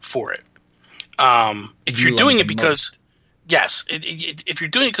burner for it. If you're doing it because yes, if you're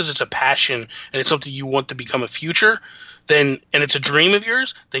doing it because it's a passion and it's something you want to become a future, then and it's a dream of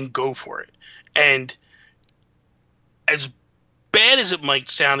yours, then go for it. And as bad as it might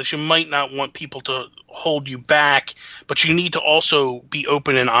sound, is you might not want people to hold you back, but you need to also be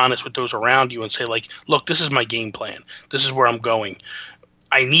open and honest with those around you and say, like, look, this is my game plan. This is where I'm going.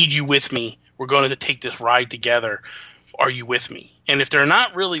 I need you with me. We're going to take this ride together. Are you with me? And if they're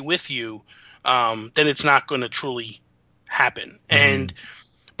not really with you, then it's not going to truly happen. And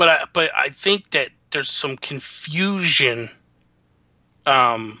but I think that there's some confusion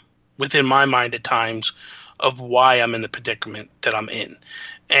within my mind at times of why I'm in the predicament that I'm in.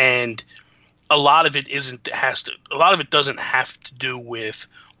 And a lot of it doesn't have to do with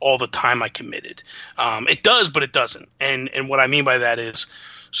all the time I committed. It does, but it doesn't. And what I mean by that is,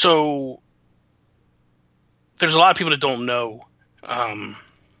 so there's a lot of people that don't know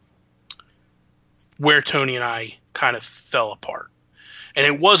where Tony and I kind of fell apart. And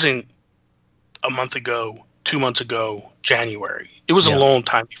it wasn't a month ago, 2 months ago, January. It was a long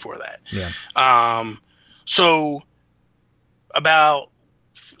time before that. Yeah. So about,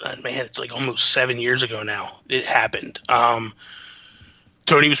 man, it's like almost 7 years ago now it happened.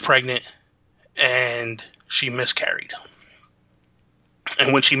 Tony was pregnant and she miscarried.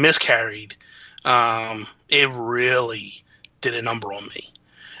 And when she miscarried, it really did a number on me.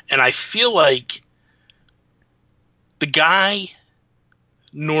 And I feel like the guy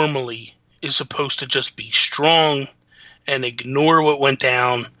normally is supposed to just be strong and ignore what went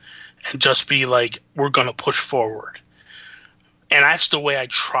down and just be like, we're going to push forward. And that's the way I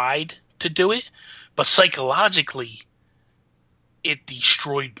tried to do it. But psychologically, it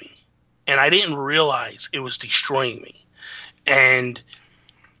destroyed me. And I didn't realize it was destroying me. And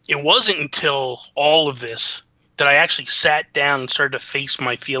it wasn't until all of this that I actually sat down and started to face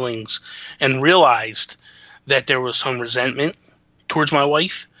my feelings and realized that there was some resentment towards my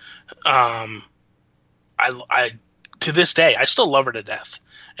wife. I to this day, I still love her to death,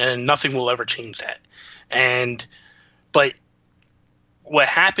 and nothing will ever change that. But what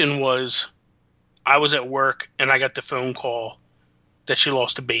happened was I was at work and I got the phone call that she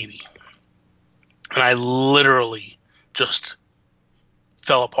lost a baby. And I literally just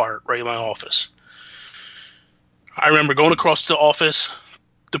fell apart right in my office. I remember going across the office,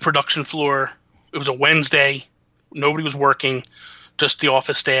 the production floor. It was a Wednesday. Nobody was working, just the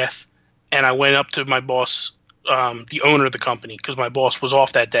office staff. And I went up to my boss, the owner of the company, because my boss was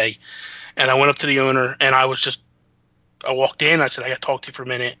off that day. And I went up to the owner, and I walked in. I said, I got to talk to you for a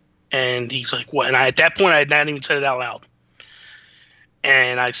minute. And he's like, what? And at that point, I had not even said it out loud.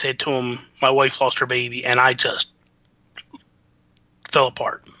 And I said to him, my wife lost her baby, and I just fell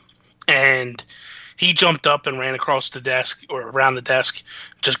apart. And he jumped up and ran across the desk, or around the desk,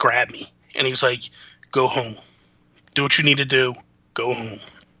 just grabbed me. And he was like, go home. Do what you need to do. Go home.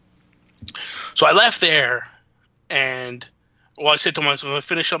 So I left there, and I said to myself, when I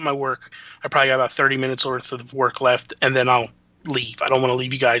finish up my work, I probably got about 30 minutes worth of work left, and then I'll leave. I don't want to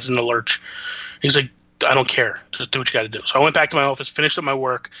leave you guys in the lurch. He's like, I don't care. Just do what you got to do. So I went back to my office, finished up my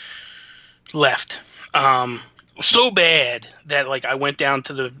work, left. So bad that like I went down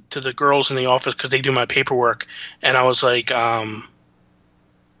to the girls in the office because they do my paperwork, and I was like, I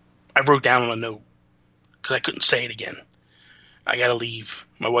wrote down on a note because I couldn't say it again. I got to leave.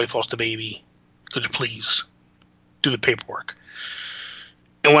 My wife lost a baby. Could you please do the paperwork?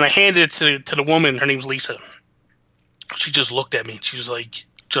 And when I handed it to the woman, her name's Lisa, she just looked at me. She was like,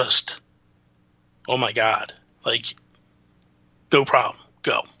 oh my God, like, no problem,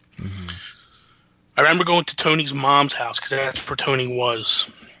 go. Mm-hmm. I remember going to Tony's mom's house because that's where Tony was.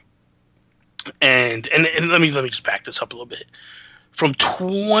 And let me just back this up a little bit. From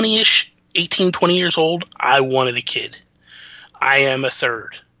 20-ish, 18, 20 years old, I wanted a kid. I am a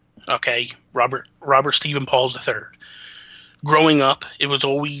third. Okay, Robert Stephen Pauls the third. Growing up, it was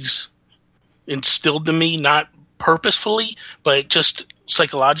always instilled in me, not purposefully, but just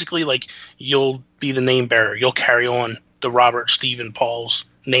psychologically, like, you'll be the name bearer. You'll carry on the Robert Stephen Pauls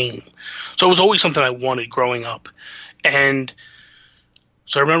name. So it was always something I wanted growing up. And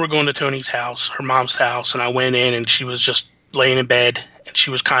so I remember going to Tony's house, her mom's house, and I went in and she was just laying in bed and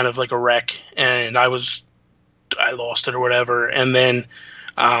she was kind of like a wreck, and I lost it or whatever. And then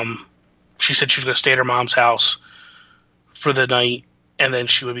she said she was going to stay at her mom's house for the night, and then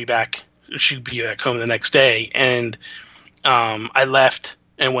she'd be back home the next day. And I left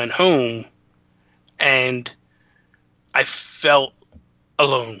and went home, and I felt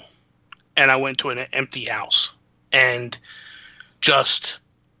alone. And I went to an empty house and just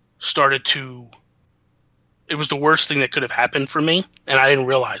started to – it was the worst thing that could have happened for me, and I didn't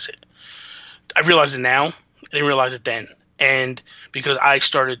realize it. I realize it now. I didn't realize it then. And because I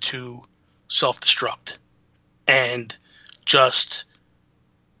started to self-destruct and just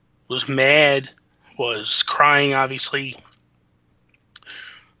was mad, was crying, obviously,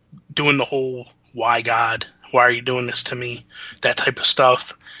 doing the whole, why God, why are you doing this to me, that type of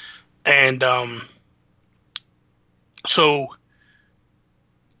stuff. And so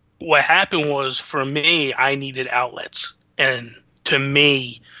what happened was, for me, I needed outlets. And to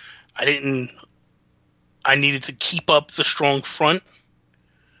me, I needed to keep up the strong front,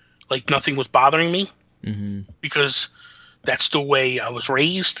 like nothing was bothering me, because that's the way I was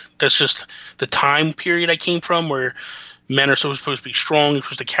raised. That's just the time period I came from, where men are supposed to be strong, you're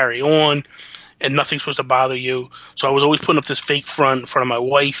supposed to carry on, and nothing's supposed to bother you. So I was always putting up this fake front in front of my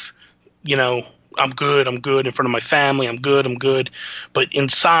wife, you know, I'm good, in front of my family, I'm good. But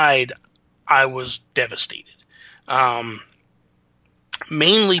inside, I was devastated.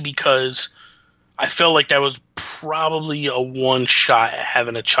 Mainly because I felt like that was probably a one shot at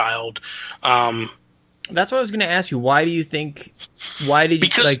having a child. That's what I was going to ask you. Why do you think? Why did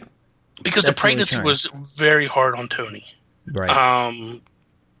you like? Because the pregnancy was very hard on Tony. Right.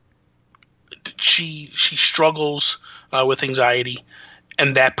 She struggles with anxiety,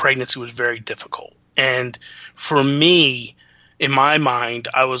 and that pregnancy was very difficult. And for me, in my mind,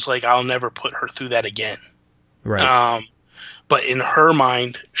 I was like, I'll never put her through that again. Right. But in her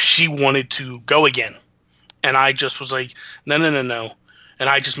mind, she wanted to go again. And I just was like, no. And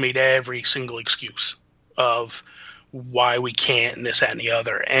I just made every single excuse of why we can't and this, that, and the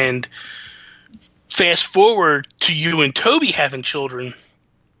other. And fast forward to you and Toby having children,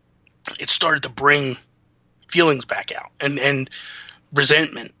 it started to bring feelings back out and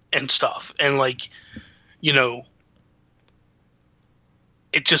resentment and stuff. And like, you know,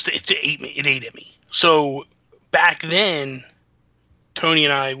 it ate at me. So back then, Tony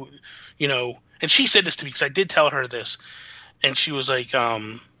and I, you know, and she said this to me because I did tell her this, and she was like,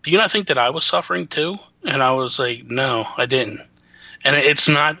 do you not think that I was suffering too? And I was like, no, I didn't. And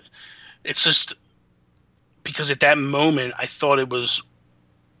it's just because at that moment I thought it was,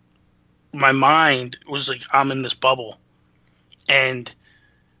 my mind was like, I'm in this bubble. And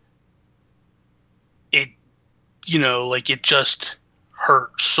it, you know, like it just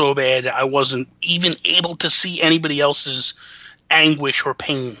hurt so bad that I wasn't even able to see anybody else's anguish or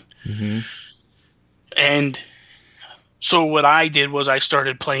pain. And so what I did was I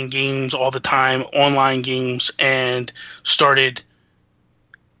started playing games all the time, online games, and started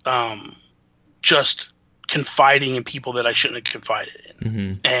just confiding in people that I shouldn't have confided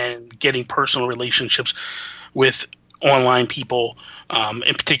in, and getting personal relationships with online people,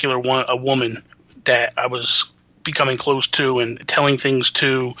 in particular a woman that I was becoming close to and telling things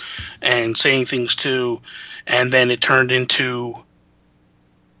to and saying things to, and then it turned into,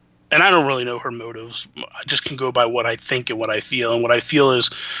 and I don't really know her motives, I just can go by what I think and what I feel, and what I feel is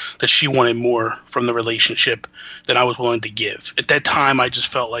that she wanted more from the relationship than I was willing to give. At that time, I just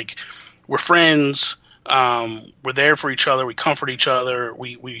felt like we're friends, we're there for each other, we comfort each other,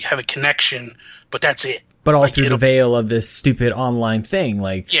 we have a connection, but that's it. But all like, through the veil of this stupid online thing,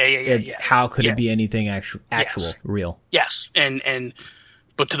 like, yeah. How could it be anything actual, real? Yes,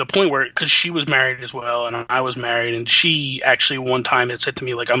 but to the point where, because she was married as well, and I was married, and she actually one time had said to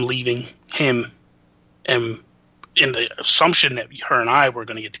me, like, I'm leaving him, and in the assumption that her and I were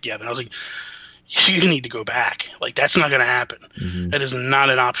going to get together. And I was like, you need to go back. Like, that's not going to happen. That is not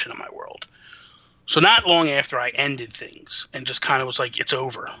an option in my world. So not long after I ended things and just kind of was like, it's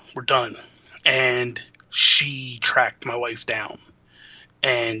over, we're done. And she tracked my wife down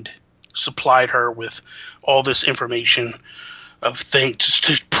and supplied her with all this information of things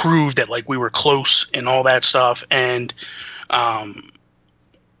to prove that like we were close and all that stuff. And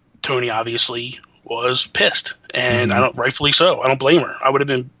Tony obviously was pissed, and rightfully so. I don't blame her. I would have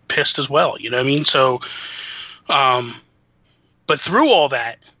been pissed as well. You know what I mean? So, but through all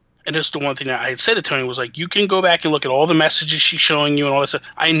that, and this is the one thing that I had said to Tony was like, you can go back and look at all the messages she's showing you and all that stuff.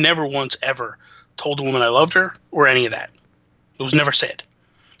 I never once ever told a woman I loved her or any of that. It was never said.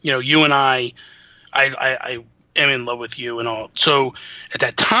 You know, you and I am in love with you and all. So at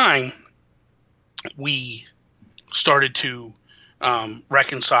that time, we started to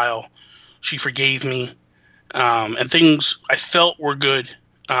reconcile. She forgave me, and things I felt were good.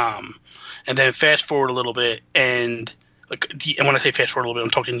 And then fast forward a little bit, and when I say fast forward a little bit,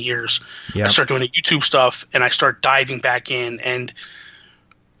 I'm talking years. Yep. I start doing the YouTube stuff, and I start diving back in. And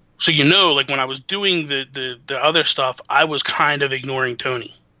so, you know, like when I was doing the other stuff, I was kind of ignoring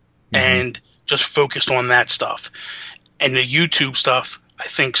Tony and just focused on that stuff. And the YouTube stuff, I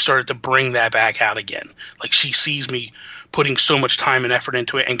think, started to bring that back out again. Like, she sees me putting so much time and effort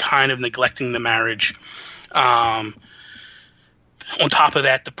into it and kind of neglecting the marriage. On top of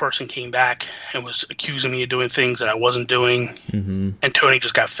that, the person came back and was accusing me of doing things that I wasn't doing. Mm-hmm. And Tony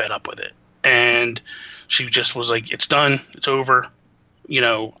just got fed up with it. And she just was like, it's done. It's over.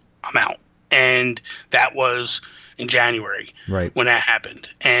 I'm out. And that was in January, right, when that happened.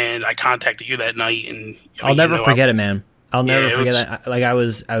 And I contacted you that night, and I'll never forget it, man. I'll never forget that. Like, I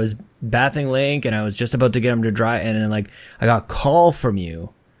was bathing Link, and I was just about to get him to dry, and then like I got a call from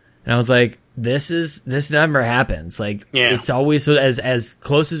you, and I was like, this never happens. Like, it's always so as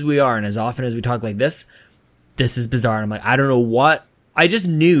close as we are, and as often as we talk like this is bizarre. And I'm like, I don't know what. I just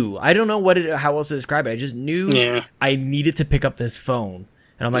knew. I don't know how else to describe it. I just knew I needed to pick up this phone.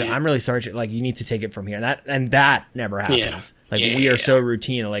 And I'm like, I'm really sorry. Like, you need to take it from here. And that never happens. We are so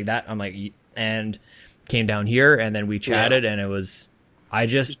routine like that. I'm like, and came down here, and then we chatted, and it was,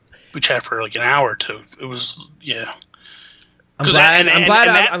 we chatted for like an hour or two. It was, I'm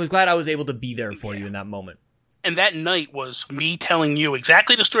glad I was able to be there for you in that moment. And that night was me telling you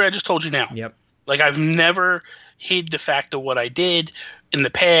exactly the story I just told you now. Yep. Like, I've never hid the fact of what I did in the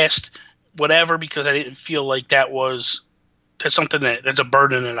past, whatever, because I didn't feel like that's something that's a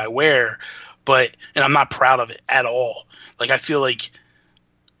burden that I wear, and I'm not proud of it at all. Like, I feel like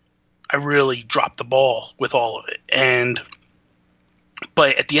I really dropped the ball with all of it.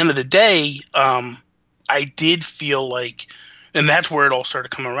 But at the end of the day, I did feel like, and that's where it all started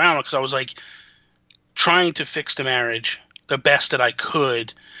coming around, because I was like trying to fix the marriage the best that I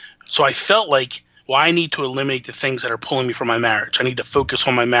could. So I felt like, well, I need to eliminate the things that are pulling me from my marriage. I need to focus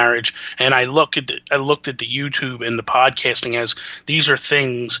on my marriage. And I looked at the YouTube and the podcasting as these are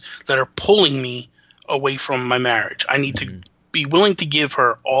things that are pulling me away from my marriage. I need to be willing to give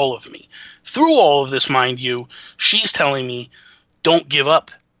her all of me. Through all of this, mind you, she's telling me, don't give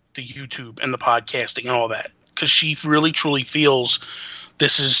up the YouTube and the podcasting and all that, because she really truly feels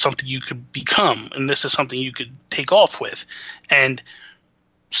this is something you could become, and this is something you could take off with. And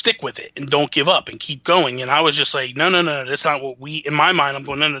stick with it and don't give up and keep going. And I was just like, no, that's not what in my mind, I'm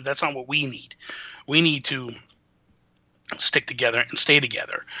going, no, that's not what we need. We need to stick together and stay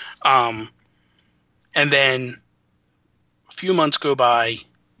together. And then a few months go by,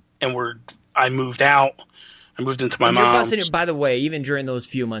 and I moved out. I moved into my mom's. By the way, even during those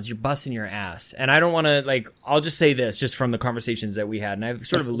few months, you're busting your ass. And I don't want to, I'll just say this just from the conversations that we had, and I've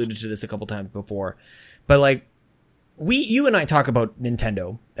sort of alluded to this a couple times before, but you and I talk about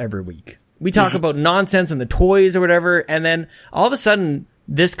Nintendo every week. We talk about nonsense and the toys or whatever, and then all of a sudden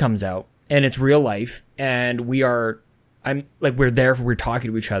this comes out and it's real life, and we're there, we're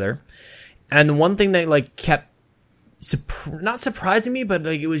talking to each other. And the one thing that kept not surprising me, but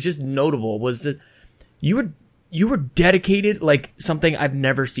it was just notable, was that you were dedicated, something I've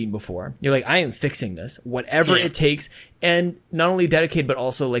never seen before. You're like, I am fixing this, whatever it takes, and not only dedicated, but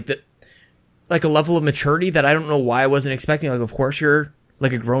also a level of maturity that I don't know why I wasn't expecting. Of course you're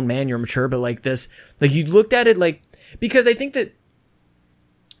a grown man, you're mature, but this, you looked at it because I think that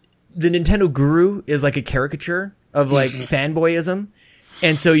the Nintendo guru is a caricature of fanboyism.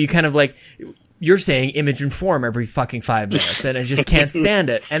 And so you kind of you're saying image and form every fucking 5 minutes, and I just can't stand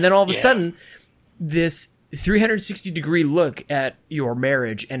it. And then all of a sudden, this 360-degree look at your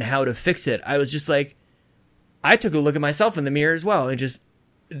marriage and how to fix it. I was just I took a look at myself in the mirror as well, and just,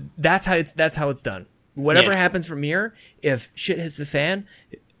 that's how it's done. Whatever happens from here, if shit hits the fan,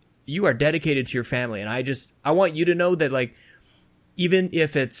 you are dedicated to your family. And I want you to know that even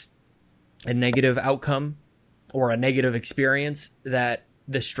if it's a negative outcome or a negative experience, that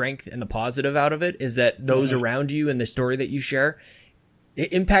the strength and the positive out of it is that those around you and the story that you share,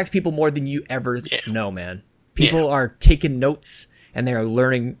 it impacts people more than you ever know, man. People are taking notes, and they are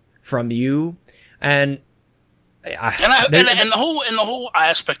learning from you. And the whole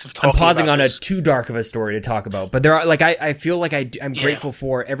aspect of talking about, I'm pausing on this, too dark of a story to talk about, but there are I feel like I'm grateful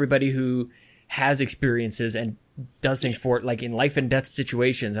for everybody who has experiences and does things for it, in life and death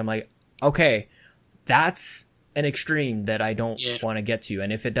situations. I'm like, okay, that's an extreme that I don't want to get to.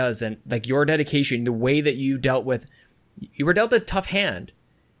 And if it does, then your dedication, the way that you were dealt a tough hand.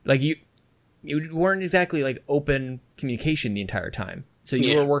 You weren't exactly open communication the entire time. So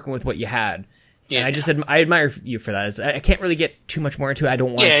you were working with what you had. Yeah. And I admire you for that. I can't really get too much more into it. I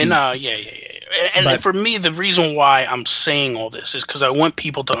don't want to. And for me, the reason why I'm saying all this is because I want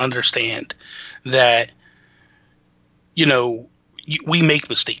people to understand that, we make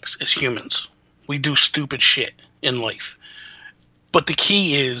mistakes as humans. We do stupid shit in life. But the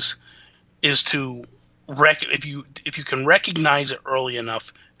key is to if you can recognize it early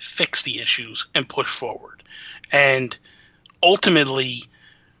enough, fix the issues and push forward. And ultimately,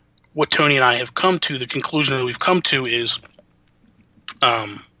 what Tony and I have come to, the conclusion that we've come to is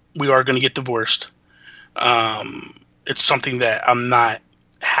we are going to get divorced. it's something that I'm not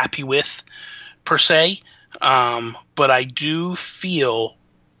happy with per se. But I do feel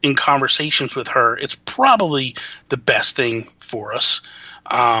in conversations with her, it's probably the best thing for us.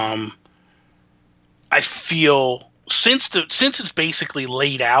 I feel since it's basically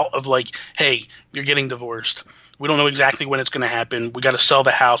laid out of like, hey, you're getting divorced. We don't know exactly when it's going to happen. We got to sell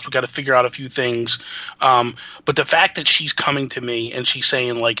the house. We got to figure out a few things. But the fact that she's coming to me and she's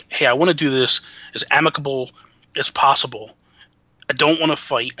saying like, hey, I want to do this as amicable as possible. I don't want to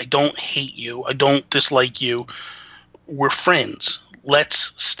fight. I don't hate you. I don't dislike you. We're friends.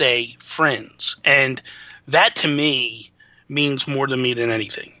 Let's stay friends. And that to me means more to me than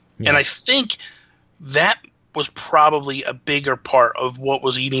anything. Yeah. And I think that was probably a bigger part of what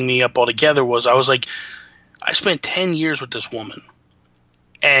was eating me up altogether was I was like, I spent 10 years with this woman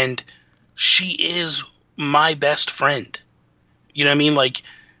and she is my best friend. You know what I mean? Like,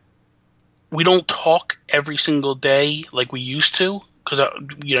 we don't talk every single day like we used to because,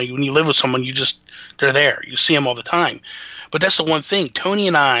 you know, when you live with someone, they're there. You see them all the time. But that's the one thing. Tony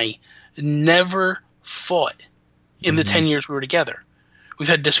and I never fought in the 10 years we were together. We've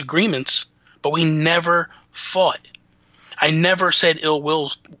had disagreements, but we never fought. I never said ill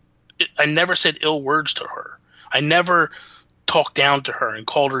words to her. I never talked down to her and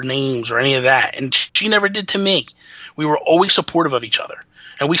called her names or any of that. And she never did to me. We were always supportive of each other.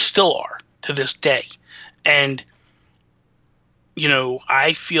 And we still are to this day. And, you know,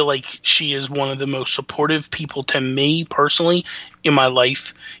 I feel like she is one of the most supportive people to me personally in my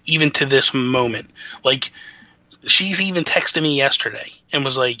life, even to this moment. Like, she's even texted me yesterday and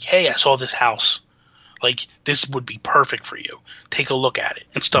was like, hey, I saw this house. Like, this would be perfect for you. Take a look at it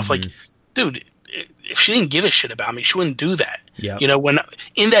and stuff. Like, dude, if she didn't give a shit about me, she wouldn't do that. Yep. You know, when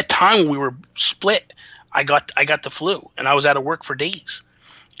in that time when we were split, I got the flu and I was out of work for days.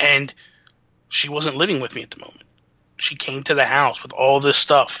 And she wasn't living with me at the moment. She came to the house with all this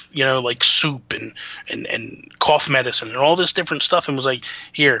stuff, you know, like soup and cough medicine and all this different stuff and was like,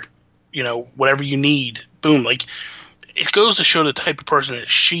 here, you know, whatever you need, boom. Like, it goes to show the type of person that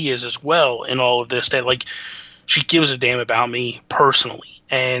she is as well in all of this, that like she gives a damn about me personally.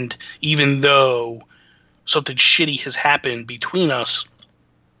 And even though something shitty has happened between us,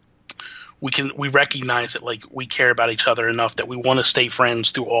 we recognize that like we care about each other enough that we want to stay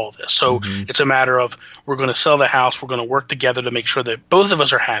friends through all of this. So it's a matter of we're going to sell the house. We're going to work together to make sure that both of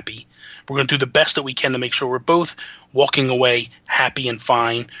us are happy. We're going to do the best that we can to make sure we're both walking away happy and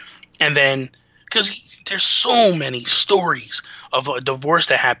fine. And then because there's so many stories of a divorce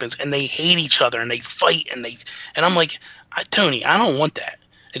that happens and they hate each other and they fight and I'm like, Tony, I don't want that.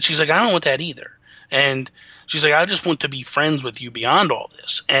 And she's like, I don't want that either. And she's like, I just want to be friends with you beyond all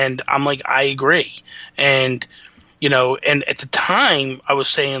this. And I'm like, I agree. And, you know, and at the time I was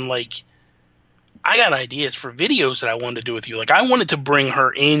saying like, I got ideas for videos that I wanted to do with you. Like I wanted to bring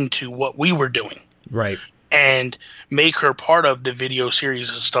her into what we were doing. Right. And make her part of the video series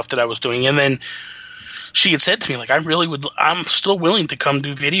and stuff that I was doing. And then she had said to me, like, I'm still willing to come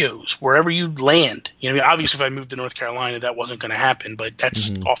do videos wherever you land. You know, obviously if I moved to North Carolina, that wasn't going to happen, but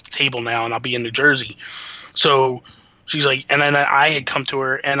that's off the table now and I'll be in New Jersey. So she's like, and then I had come to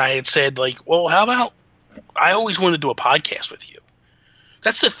her and I had said like, well, how about I always wanted to do a podcast with you.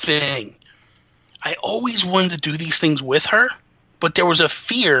 That's the thing. I always wanted to do these things with her, but there was a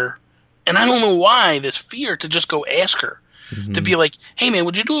fear, and I don't know why, this fear to just go ask her, to be like, hey man,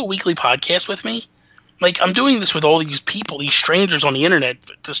 would you do a weekly podcast with me? Like, I'm doing this with all these people, these strangers on the internet,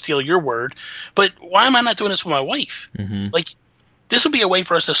 to steal your word, but why am I not doing this with my wife? Like, this would be a way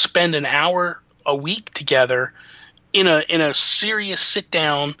for us to spend an hour a week together in a serious sit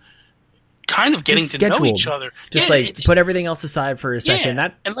down, kind of getting to know each other. Just put everything else aside for a second.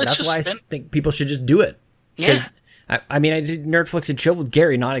 That's why I think people should just do it. Yeah. I mean, I did Nerdflix and Chill with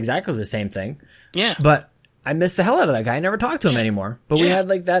Gary, not exactly the same thing. Yeah. But I miss the hell out of that guy. I never talked to him anymore. But we had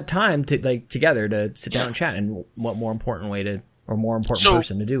like that time to like together to sit down and chat. And what more important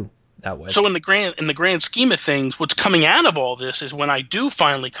person to do that way? So in the grand scheme of things, what's coming out of all this is when I do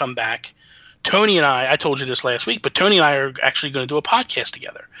finally come back, Tony and I told you this last week, but Tony and I are actually going to do a podcast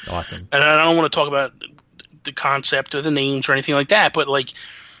together. Awesome. And I don't want to talk about the concept or the names or anything like that, but like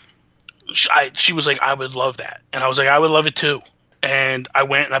she was like, I would love that. And I was like, I would love it too. And I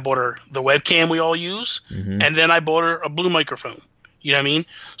went and I bought her the webcam we all use, and then I bought her a blue microphone. You know what I mean?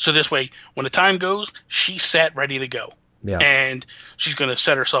 So this way, when the time goes, she's set, ready to go. Yeah. And she's going to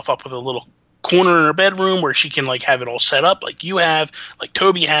set herself up with a little corner in her bedroom where she can like have it all set up like you have, like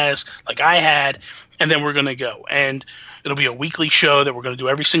Toby has, like I had, and then we're going to go. And it'll be a weekly show that we're going to do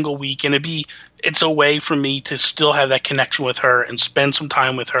every single week. And it's a way for me to still have that connection with her and spend some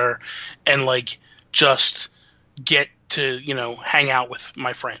time with her and like just get to, you know, hang out with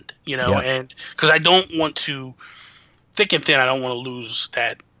my friend, you know, Yeah. and because I don't want to, thick and thin, I don't want to lose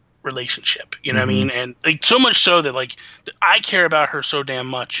that relationship, you know what I mean? And like, so much so that like I care about her so damn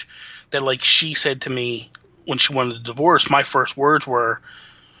much that like she said to me when she wanted a divorce, my first words were,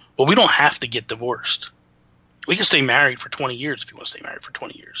 well, we don't have to get divorced. We can stay married for 20 years if you want to stay married for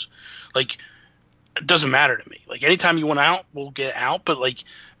 20 years. Like, it doesn't matter to me. Like, anytime you want out, we'll get out. But like,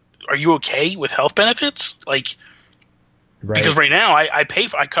 are you okay with health benefits? Like, because right now I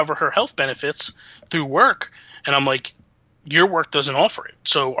cover her health benefits through work, and I'm like, your work doesn't offer it.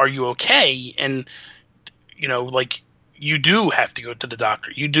 So are you okay? And, you know, like, you do have to go to the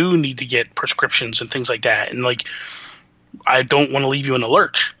doctor. You do need to get prescriptions and things like that. And like, I don't want to leave you in the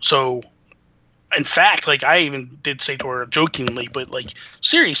lurch. So, in fact, like, I even did say to her jokingly, but like,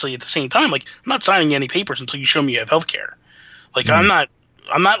 seriously, at the same time, like, I'm not signing any papers until you show me you have health care. Like, I'm not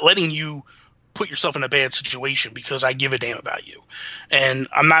letting you put yourself in a bad situation because I give a damn about you. And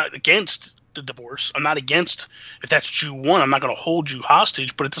I'm not against the divorce. I'm not against, if that's what you want, I'm not going to hold you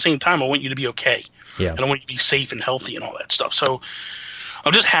hostage, but at the same time, I want you to be okay. Yeah. And I want you to be safe and healthy and all that stuff. So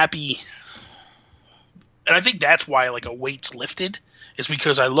I'm just happy. And I think that's why like a weight's lifted, is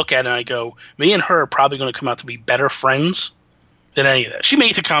because I look at it and I go, me and her are probably going to come out to be better friends than any of that. She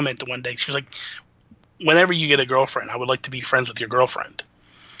made a comment one day. She was like, whenever you get a girlfriend, I would like to be friends with your girlfriend.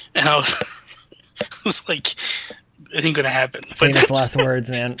 And I was like, it ain't gonna happen. But famous last words,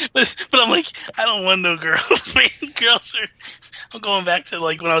 man. But I'm like, I don't want no girls, man. Girls are. I'm going back to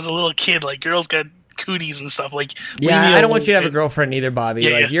like when I was a little kid. Like, girls got cooties and stuff. Like, yeah, I don't want you to have a girlfriend either, Bobby.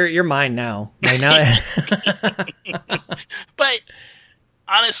 Yeah, like, you're mine now. Like now. But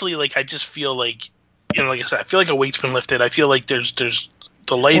honestly, like, I just feel like, you know, like I said, I feel like a weight's been lifted. I feel like there's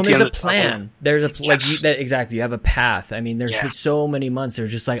the light at the end of the tunnel. There's a plan. There's a Yes. exactly. You have a path. I mean, there's Yeah. so many months.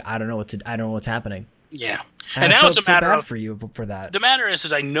 There's just like I don't know what's happening. Yeah, And and I now felt it's a so matter bad of for you for that. the matter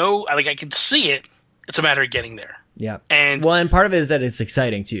is I know, like, I can see it. It's a matter of getting there. Yeah. And Well, and part of it is that it's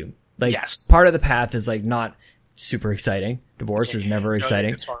exciting too. Like, Yes. part of the path is like not super exciting. Divorce is never No,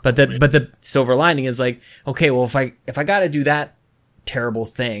 exciting. it's hard. But the silver lining is like, okay, well, if I got to do that terrible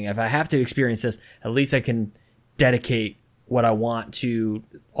thing, if I have to experience this, at least I can dedicate what I want to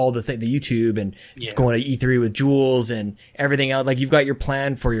all the YouTube and going to E3 with Jules and everything else. Like, you've got your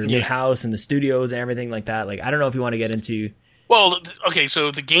plan for your new house and the studios and everything like that. Like, I don't know if you want to get into. Well, okay,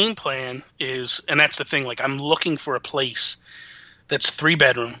 so the game plan is, and that's the thing, like, I'm looking for a place that's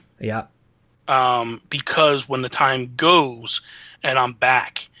 3-bedroom, Yeah. because when the time goes and I'm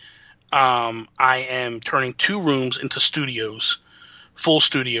back, I am turning 2 rooms into studios, full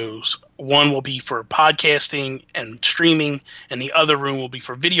studios. One will be for podcasting and streaming, and the other room will be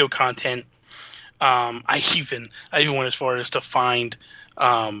for video content. I even went as far as to find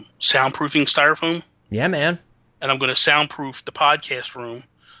soundproofing styrofoam. Yeah, man. And I'm going to soundproof the podcast room.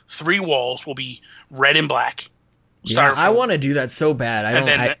 3 walls will be red and black. Yeah, Styrofoam. I want to do that so bad. And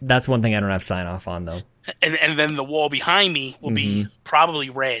then- That's one thing I don't have sign off on though. And then the wall behind me will be probably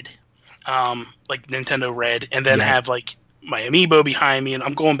red, like Nintendo red, and then have like my amiibo behind me, and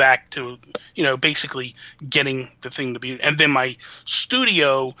I'm going back to, you know, basically getting the thing to be. And then my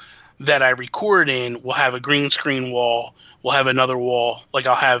studio that I record in will have a green screen wall. We'll have another wall, like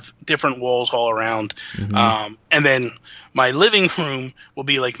I'll have different walls all around. And then my living room will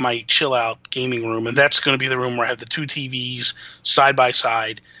be like my chill out gaming room. And that's going to be the room where I have the 2 TVs side by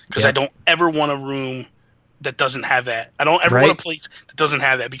side, because I don't ever want a room that doesn't have that. I don't ever want a place that doesn't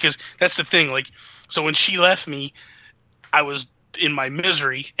have that, because that's the thing. Like, so when she left me, I was in my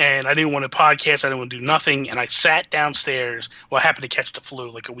misery and I didn't want to podcast. I didn't want to do nothing. And I sat downstairs. Well, I happened to catch the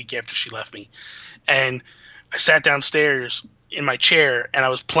flu like a week after she left me. And I sat downstairs in my chair and I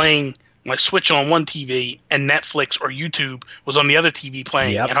was playing my Switch on one TV and Netflix or YouTube was on the other TV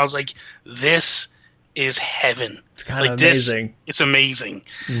playing. And I was like, this is heaven. It's kind like of amazing. It's amazing.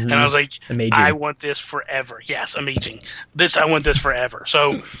 And I was like, I want this forever. Yes, amazing. I want this forever.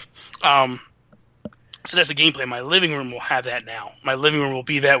 So, so that's the game plan. My living room will have that now. My living room will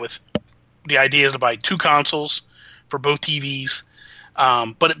be that, with the idea is to buy 2 consoles for both TVs.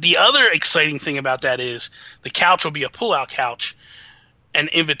 But the other exciting thing about that is the couch will be a pull-out couch, an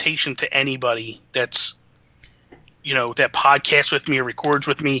invitation to anybody that's, you know, that podcasts with me or records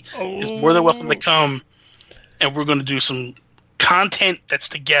with me is more than welcome to come, and we're going to do some content that's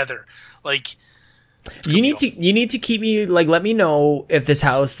together. Like, you need to keep me, like, let me know if this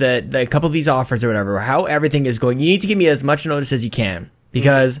house that a couple of these offers or whatever, how everything is going. You need to give me as much notice as you can,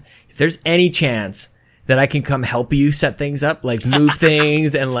 because if there's any chance that I can come help you set things up, like move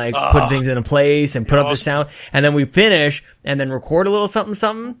things and like put things into place and put up the sound, and then we finish and then record a little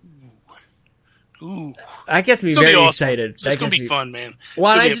something. Ooh, That gets me it's gonna very be awesome. excited. It's gonna be fun, man.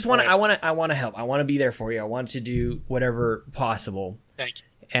 Well, It's I gonna just be a want blast. I want to help. I want to be there for you. I want to do whatever possible. Thank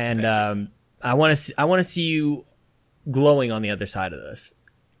you. And I want to see you glowing on the other side of this.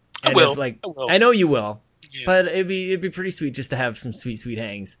 And I will. I know you will. Yeah. But it'd be pretty sweet just to have some sweet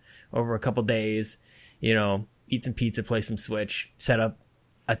hangs over a couple days. You know, eat some pizza, play some Switch, set up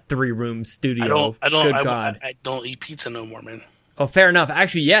a 3-room studio. I don't eat pizza no more, man. Oh, fair enough.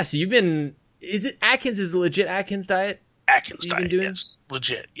 Actually, yes, you've been. Is it Atkins? Is a legit Atkins diet? Atkins You've diet, been doing? yes,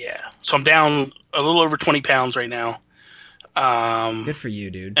 legit, yeah. So I'm down a little over 20 pounds right now. Good for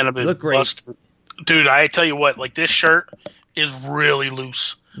you, dude. And I've been You look great. busting. Dude, I tell you what, like this shirt is really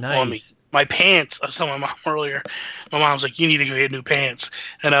loose Nice. on me. My pants, I was telling my mom earlier, my mom's like, you need to go get new pants.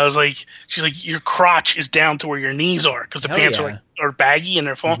 And I was like, she's like, your crotch is down to where your knees are because the Hell pants yeah. are baggy and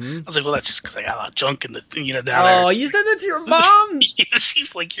they're falling. Mhm. I was like, well, that's just because I got a lot of junk in the, down there. Oh, you said that to your mom?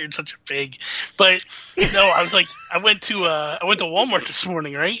 She's like, you're such a pig. But no, I was like, I went to Walmart this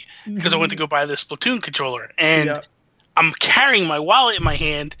morning, right? Because I went to go buy this Splatoon controller. And Yeah. I'm carrying my wallet in my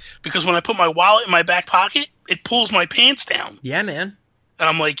hand because when I put my wallet in my back pocket, it pulls my pants down. Yeah, man. And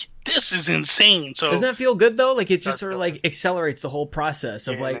I'm like, this is insane. So Doesn't that feel good though? Like it just Does sort of feel like accelerates the whole process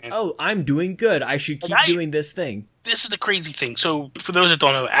of Yeah, like, man. oh, I'm doing good. I should keep doing this thing. this is the crazy thing. So for those that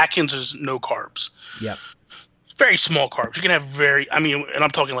don't know, Atkins is no carbs. Yep. Very small carbs. You can have and I'm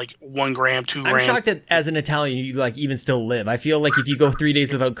talking like 1 gram, 2 I'm grams. shocked that as an Italian, you like even still live. I feel like if you go 3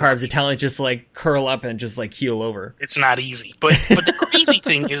 days without carbs, Italians just like curl up and just like keel over. It's not easy. But the crazy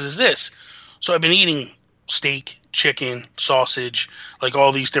thing is this. So I've been eating steak, chicken, sausage, like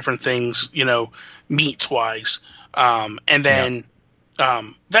all these different things, meats wise. And then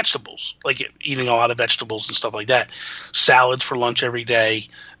vegetables, like eating a lot of vegetables and stuff like that. Salads for lunch every day.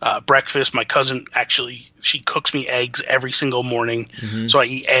 Breakfast, my cousin she cooks me eggs every single morning. Mm-hmm. So I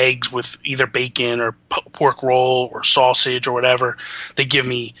eat eggs with either bacon or pork roll or sausage or whatever. They give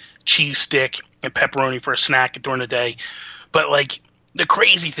me cheese stick and pepperoni for a snack during the day. But like the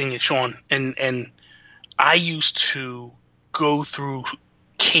crazy thing is, Sean, and I used to go through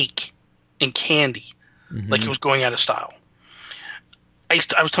cake and candy like it was going out of style. I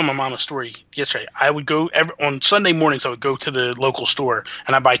was telling my mom a story yesterday. I would go on Sunday mornings. I would go to the local store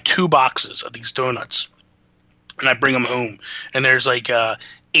and I buy 2 boxes of these donuts, and I bring them home. And there's like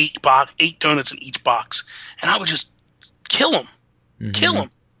 8 donuts in each box, and I would just kill them,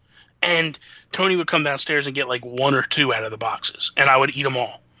 And Tony would come downstairs and get like 1 or 2 out of the boxes, and I would eat them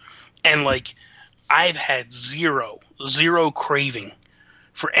all. And like I've had zero craving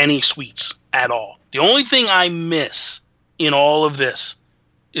for any sweets at all. The only thing I miss in all of this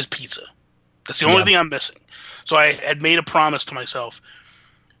is pizza. That's the only thing I'm missing. So I had made a promise to myself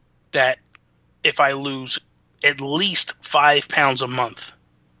that if I lose at least 5 pounds a month,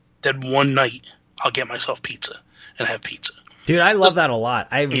 then one night I'll get myself pizza and have pizza. Dude, I love that a lot.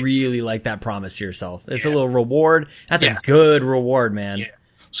 I really like that promise to yourself. It's a little reward. That's a good reward, man. Yeah.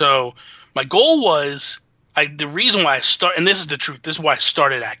 So my goal was the reason why and this is the truth. This is why I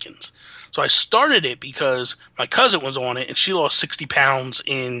started Atkins. So I started it because my cousin was on it, and she lost 60 pounds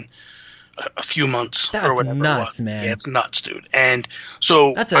in a few months or whatever. That's nuts, it was. man. Yeah, it's nuts, dude. And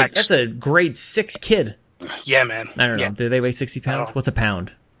so that's a grade 6 kid. Yeah, man. I don't know. Do they weigh 60 pounds? What's a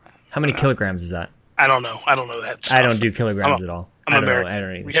pound? How many kilograms is that? I don't know. I don't know that stuff. I don't do kilograms at all. I'm American. I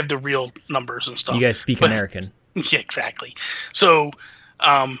don't either. We have the real numbers and stuff. You guys speak American. Yeah, exactly. So,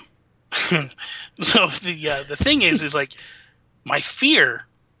 so the thing is like my fear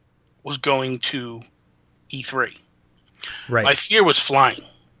was going to E3. Right. My fear was flying,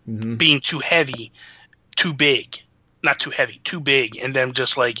 being too heavy, too big, not too heavy, too big, and then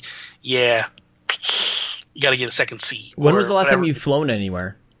just like, yeah, you got to get a second seat. When was the last time you've flown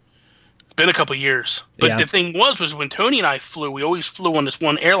anywhere? It's been a couple of years. But the thing was when Tony and I flew, we always flew on this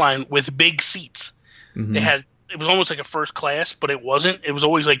one airline with big seats. It was almost like a first class, but it wasn't. It was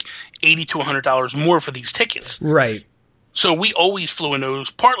always like $80 to $100 more for these tickets. Right. So we always flew in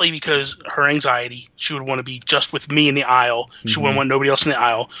those, partly because her anxiety. She would want to be just with me in the aisle. She wouldn't want nobody else in the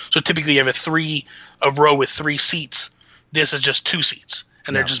aisle. So typically you have a row with 3 seats. This is just 2 seats,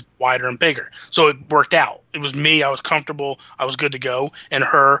 and they're just wider and bigger. So it worked out. It was me. I was comfortable. I was good to go. And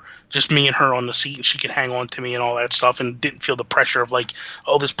her, just me and her on the seat, and she could hang on to me and all that stuff, and didn't feel the pressure of like,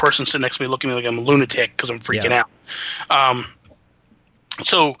 oh, this person sitting next to me looking at me like I'm a lunatic because I'm freaking out.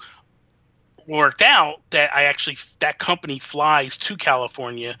 So worked out that that company flies to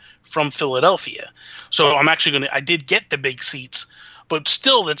California from Philadelphia. So I'm actually I did get the big seats, but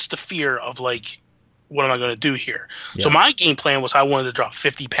still that's the fear of like, what am I going to do here? Yeah. So my game plan was I wanted to drop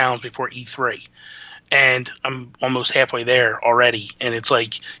 50 pounds before E3. and I'm almost halfway there already, and it's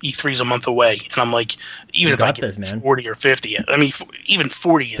like E3's a month away, and I'm like, even if I get 40 or 50, I mean, even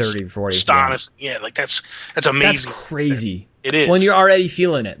 40 is 30, 40, astonishing. Yeah, like that's amazing. That's crazy. It is. When you're already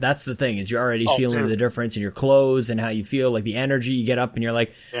feeling it. That's the thing, is you're already feeling dude. the difference in your clothes and how you feel, like the energy you get up and you're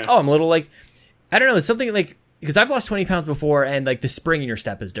like, oh, I'm a little like, I don't know, it's something like, because I've lost 20 pounds before, and like the spring in your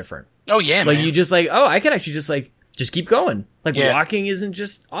step is different. Oh yeah, like man. you just like, oh, I can actually just keep going. Like walking isn't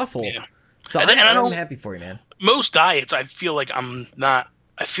just awful. Yeah. So I'm happy for you, man. Most diets, I feel like I'm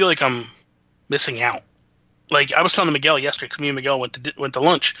missing out. Like I was telling Miguel yesterday, because me and Miguel went to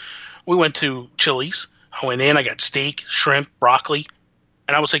lunch. We went to Chili's. I went in. I got steak, shrimp, broccoli,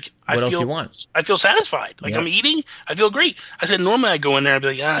 and I was like, what else you want? I feel satisfied. Like I'm eating. I feel great. I said normally I go in there and be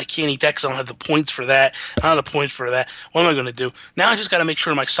like, I can't eat that because I don't have the points for that. I don't have the points for that. What am I going to do? Now I just got to make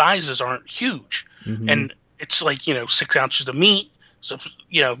sure my sizes aren't huge, and it's like 6 ounces of meat. So,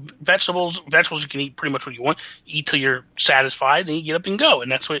 vegetables you can eat pretty much what you want. Eat till you're satisfied, and you get up and go.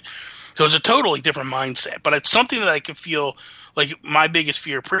 And that's so it's a totally different mindset. But it's something that I could feel like my biggest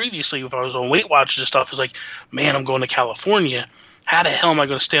fear previously, if I was on Weight Watchers and stuff, is like, man, I'm going to California. How the hell am I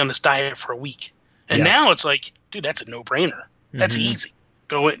going to stay on this diet for a week? And now it's like, dude, that's a no-brainer. That's easy.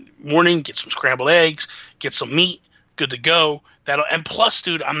 Go in morning, get some scrambled eggs, get some meat, good to go. And plus,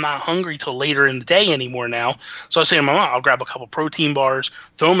 dude, I'm not hungry till later in the day anymore now. So I say to my mom, I'll grab a couple protein bars,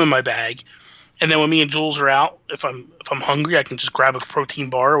 throw them in my bag, and then when me and Jules are out, if I'm hungry, I can just grab a protein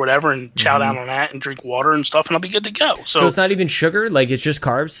bar or whatever and chow down on that and drink water and stuff, and I'll be good to go. So it's not even sugar, like it's just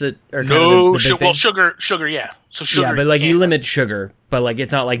carbs that are no sugar. Well, sugar, yeah. So sugar, yeah, but like you limit sugar, but like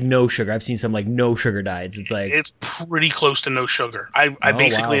it's not like no sugar. I've seen some like no sugar diets. It's like it's pretty close to no sugar. I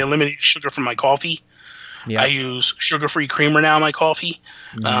basically eliminated sugar from my coffee. Yeah. I use sugar-free creamer now in my coffee.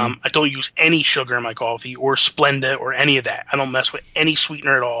 I don't use any sugar in my coffee or Splenda or any of that. I don't mess with any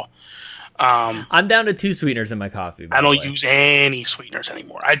sweetener at all. I'm down to 2 sweeteners in my coffee. I don't use any sweeteners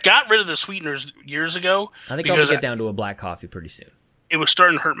anymore. I got rid of the sweeteners years ago. I think I'll get down to a black coffee pretty soon. It was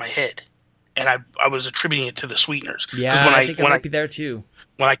starting to hurt my head, and I was attributing it to the sweeteners. Yeah, I think I might be there too.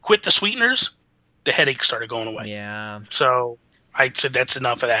 When I quit the sweeteners, the headache started going away. Yeah. So I said that's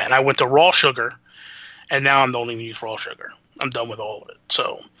enough of that, and I went to raw sugar. And now I don't even use raw sugar. I'm done with all of it.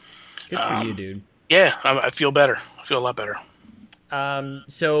 So, good for you, dude. Yeah, I feel better. I feel a lot better.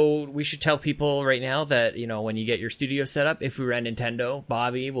 So we should tell people right now that, when you get your studio set up, if we run Nintendo,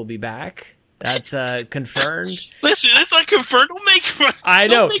 Bobby will be back. That's confirmed. Listen, it's not confirmed. Don't make. I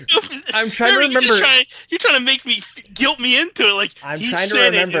know. I'm trying to remember. You're trying to make me guilt me into it. Like I'm trying to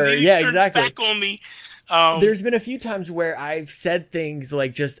remember. Yeah, exactly. Back on me. There's been a few times where I've said things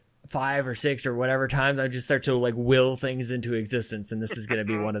like just 5 or 6 or whatever times I just start to like will things into existence, and this is going to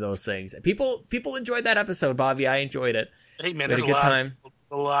be one of those things. People enjoyed that episode, Bobby. I enjoyed it. Hey man, there's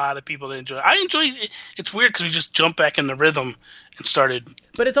a lot of people that enjoy it. I enjoy it. It's weird because we just jumped back in the rhythm and started.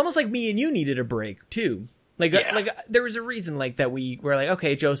 But it's almost like me and you needed a break too. Like there was a reason like that we were like,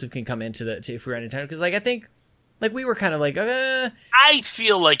 okay, Joseph can come into if we run into town, because like I think like we were kind of like. I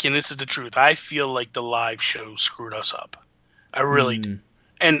feel like, and this is the truth, I feel like the live show screwed us up. I really do.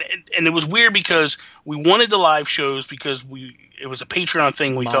 And it was weird because we wanted the live shows because it was a Patreon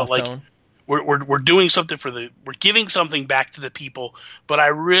thing. We felt like we're doing something we're giving something back to the people. But I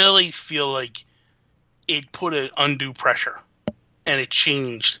really feel like it put an undue pressure, and it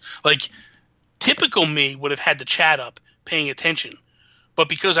changed. Like typical me would have had the chat up, paying attention, but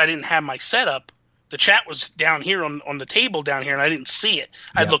because I didn't have my setup, the chat was down here on the table down here, and I didn't see it.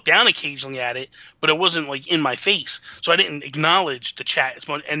 I'd look down occasionally at it, but it wasn't like in my face. So I didn't acknowledge the chat as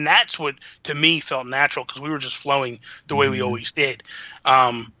much. And that's what, to me, felt natural because we were just flowing the way we always did.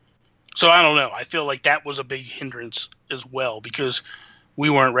 So I don't know. I feel like that was a big hindrance as well because we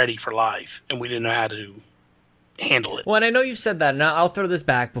weren't ready for live, and we didn't know how to handle it. Well, and I know you've said that, and I'll throw this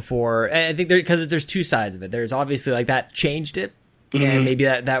back before. And I think because there's 2 sides of it. There's obviously like that changed it, and maybe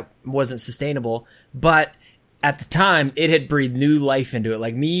that wasn't sustainable. But at the time, it had breathed new life into it.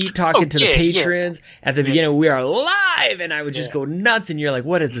 Like me talking to the patrons at the beginning, we are live, and I would just go nuts. And you're like,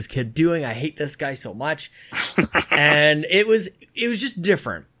 "What is this kid doing? I hate this guy so much." And it was just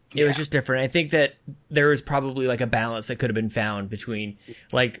different. It was just different. I think that there was probably like a balance that could have been found between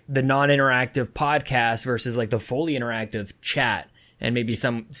like the non-interactive podcast versus like the fully interactive chat. And maybe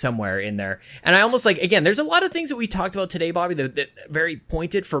somewhere in there. And I almost like, again, there's a lot of things that we talked about today, Bobby, that very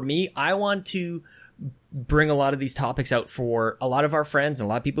pointed for me. I want to bring a lot of these topics out for a lot of our friends and a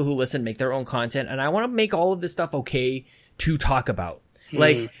lot of people who listen, make their own content. And I want to make all of this stuff okay to talk about.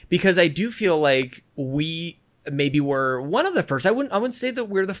 Like, because I do feel like we maybe were one of the first. I wouldn't say that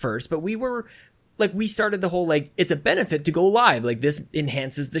we're the first, but we were we started the whole, it's a benefit to go live. Like, this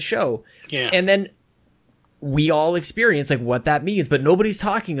enhances the show. Yeah. And then we all experience like what that means, but nobody's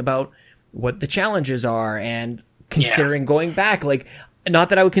talking about what the challenges are and considering going back. Like, not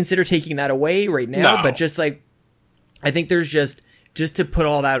that I would consider taking that away right now, but just like, I think there's just to put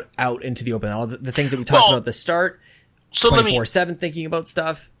all that out into the open, all the things that we talked about at the start. So 24/7 thinking about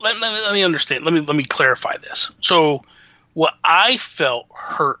stuff. Let me understand. Let me clarify this. So what I felt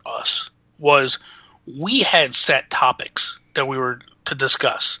hurt us was we had set topics that we were to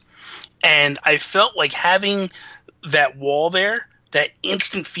discuss. And I felt like having that wall there, that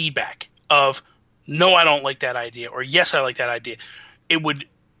instant feedback of, no, I don't like that idea, or yes, I like that idea. It would,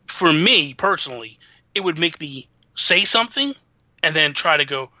 for me personally, it would make me say something and then try to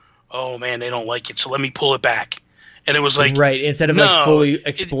go, oh man, they don't like it, so let me pull it back. And it was like, right, instead of like fully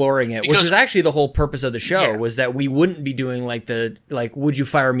exploring it, which was actually the whole purpose of the show, was that we wouldn't be doing like would you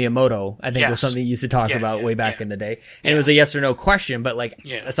fire Miyamoto? I think was something you used to talk about way back in the day. And it was a yes or no question, but like,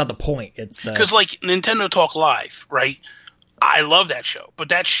 that's not the point. It's because like Nintendo Talk Live, right? I love that show, but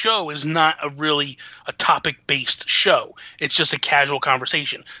that show is not really a topic-based show. It's just a casual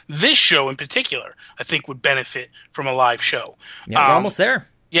conversation. This show in particular, I think, would benefit from a live show. Yeah, we're almost there.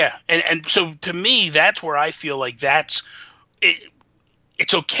 Yeah, and so to me, that's where I feel like that's it.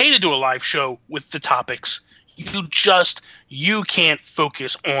 It's okay to do a live show with the topics. You can't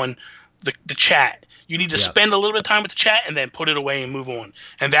focus on the chat. You need to spend a little bit of time with the chat and then put it away and move on.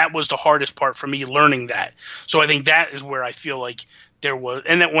 And that was the hardest part for me, learning that. So I think that is where I feel like there was –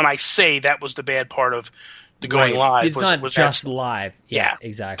 and then when I say that was the bad part of the going live. It's not just live. Yeah,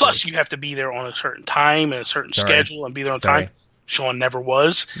 exactly. Plus, you have to be there on a certain time and a certain schedule and be there on time. Sean never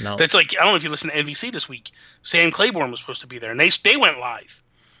was. No. That's like, I don't know if you listened to NVC this week. Sam Claiborne was supposed to be there, and they went live.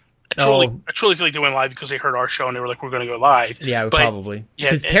 I truly feel like they went live because they heard our show and they were like, we're going to go live. Yeah, probably.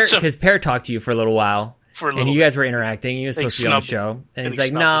 Because Pear talked to you for a little while. And you guys were interacting. You were supposed to be on the show. And he's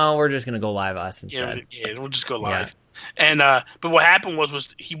like, no, we're just going to go live us instead. Yeah, we'll just go live. Yeah. And but what happened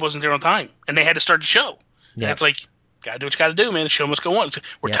was he wasn't there on time, and they had to start the show. Yeah. And it's like, got to do what you got to do, man. The show must go on.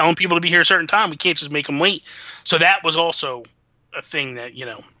 We're telling people to be here a certain time. We can't just make them wait. So that was also a thing that,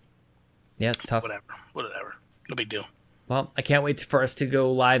 Yeah, it's tough. Whatever. No big deal. Well, I can't wait for us to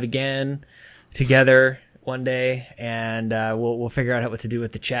go live again together one day, and we'll figure out what to do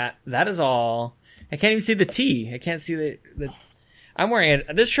with the chat. That is all. I can't even see the T. I can't see the. I'm wearing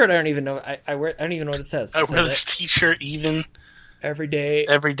this shirt. I don't even know. I don't even know what it says. I wear this T-shirt even every day,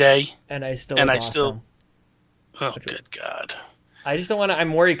 and I still. Oh, good God! I just don't want to.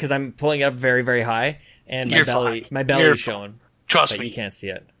 I'm worried because I'm pulling it up very, very high, and my belly is showing. Trust me, you can't see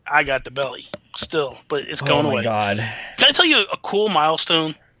it. I got the belly still, but it's going away. Oh my God! Can I tell you a cool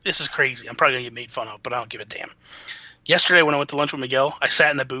milestone? This is crazy. I'm probably gonna get made fun of, but I don't give a damn. Yesterday, when I went to lunch with Miguel, I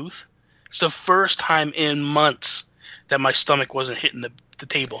sat in the booth. It's the first time in months that my stomach wasn't hitting the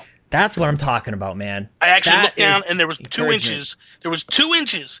table. That's what I'm talking about, man. I actually looked down, and there was 2 inches. There was 2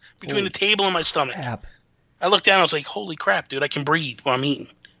 inches between the table and my stomach. Crap. I looked down. I was like, "Holy crap, dude! I can breathe while I'm eating."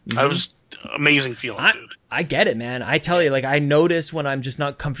 Mm-hmm. I was amazing feeling, dude. I get it, man. I tell you, like, I notice when I'm just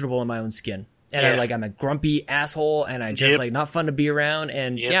not comfortable in my own skin, and I'm a grumpy asshole, and I just like not fun to be around,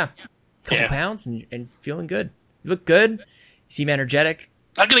 and couple pounds and feeling good. You look good. You seem energetic.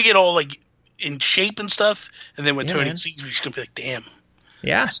 I'm gonna get all like in shape and stuff, and then when Tony sees me, she's gonna be like, "Damn,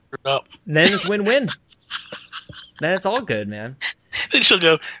 I screwed up." And then it's win-win. Then it's all good, man. Then she'll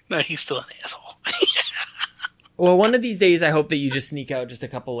go, "No, he's still an asshole." Well, one of these days, I hope that you just sneak out just a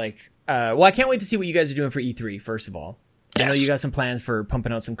couple I can't wait to see what you guys are doing for E3, first of all. Yes. I know you got some plans for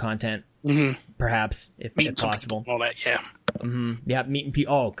pumping out some content, perhaps, if possible. All that, yeah. Mm-hmm. Yeah, meeting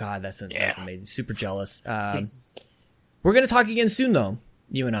people. Oh, God, that's amazing. Super jealous. We're going to talk again soon, though,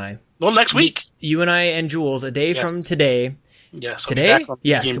 you and I. Well, next week. You and I and Jules, a day from today. Yes. Today?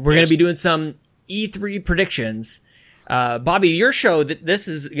 Yes, we're going to be doing some E3 predictions. Bobby, your show, this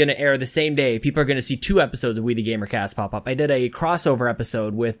is going to air the same day. People are going to see 2 episodes of We the Gamer Cast pop up. I did a crossover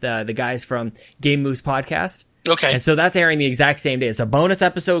episode with the guys from Game Moose Podcast. Okay. And so that's airing the exact same day. It's a bonus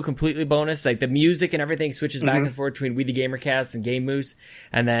episode, completely bonus. Like the music and everything switches back and forth between We the Gamer Cast and Game Moose.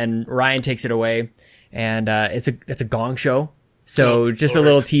 And then Ryan takes it away. And it's a gong show. So a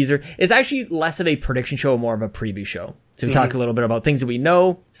little teaser. It's actually less of a prediction show, more of a preview show. So we talk a little bit about things that we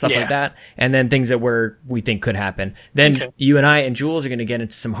know, stuff like that, and then things that we think could happen. Then you and I and Jules are going to get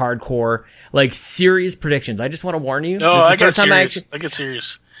into some hardcore, like, serious predictions. I just want to warn you. Oh, I get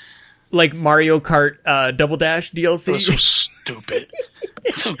serious. Like Mario Kart Double Dash DLC. That was so stupid.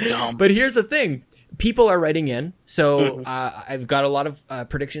 So dumb. But here's the thing. People are writing in, so I've got a lot of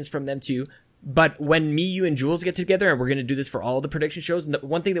predictions from them too. But when me, you, and Jules get together, and we're going to do this for all the prediction shows,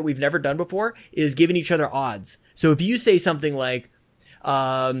 one thing that we've never done before is giving each other odds. So if you say something like,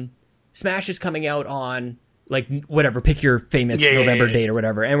 Smash is coming out on like whatever, pick your famous November date or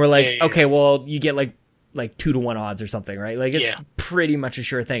whatever. And we're like, okay, well, you get like 2-to-1 odds or something, right? Like it's pretty much a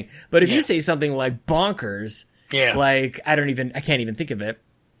sure thing. But if you say something like bonkers, like I can't even think of it.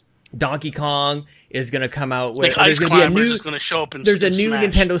 Donkey Kong is going to come out with, like Ice Climbers is going to show up and there's a new Smash.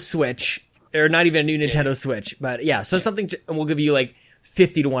 Nintendo Switch, or not even a new Nintendo Switch, but so something, and we'll give you like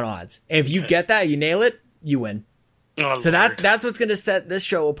 50-to-1 odds. And if you get that, you nail it, you win. Oh, so that's what's going to set this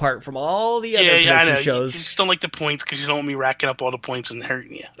show apart from all the other prediction shows. You just don't like the points because you don't want me racking up all the points and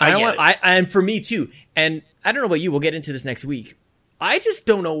hurting you. And for me too. And I don't know about you. We'll get into this next week. I just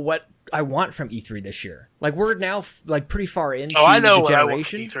don't know what I want from E3 this year. Like we're now like pretty far into I know the what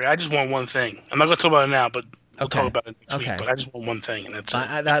generation. I want from E3. I just want one thing. I'm not going to talk about it now, but we'll talk about it next week. But I just want one thing, and that's it.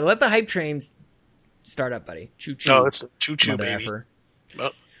 I let the hype trains start up, buddy. Choo choo. No, it's choo choo, baby.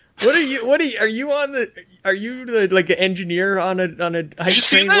 Oh. What are you on the like an engineer on a hype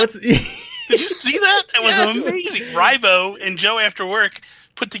train? Did you see that? That was amazing. Rybo and Joe after work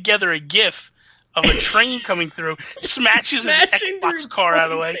put together a GIF of a train coming through, smashes an Xbox car out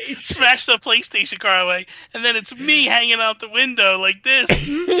of the way, smashed the PlayStation car out of the way, and then it's me hanging out the window like this.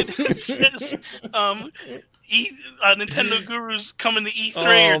 It says, Nintendo Guru's coming to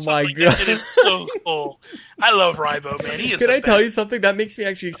E3 or something like that. It is so cool. I love Rybo, man. He is. Can I tell you something? That makes me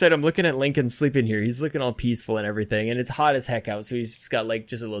actually excited. I'm looking at Lincoln sleeping here. He's looking all peaceful and everything, and it's hot as heck out, so he's just got like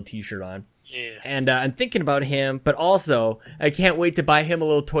just a little t-shirt on. Yeah. And I'm thinking about him, but also I can't wait to buy him a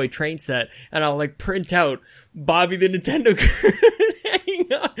little toy train set, and I'll like print out Bobby the Nintendo Guru.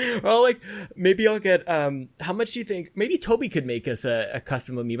 Or I'll maybe I'll get how much do you think? Maybe Toby could make us a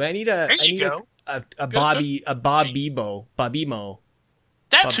custom of me, but I need a Bobimo.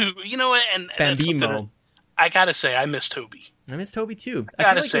 That's who, you know what, and Bambimo. I gotta say, I miss Toby. I miss Toby too.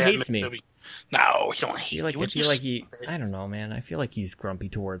 I feel like he hates me. Toby. No, he don't hate me. I don't know, man. I feel like he's grumpy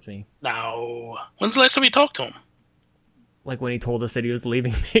towards me. No. When's the last time you talked to him? Like when he told us that he was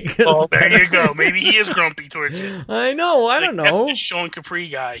leaving Vegas. Oh, there you go. Maybe he is grumpy towards you. I know. I don't know. That's the Sean Capri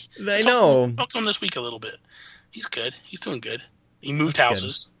guy. I know. Talk to him this week a little bit. He's good. He's doing good. He moved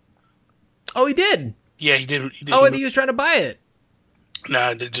houses. Good. Oh, he did? Yeah, he did. I think he was trying to buy it.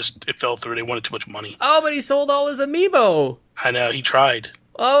 Nah, it fell through. They wanted too much money. Oh, but he sold all his amiibo. I know. He tried.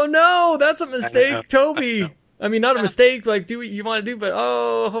 Oh, no. That's a mistake, Toby. I mean, not a mistake. Like, do what you want to do, but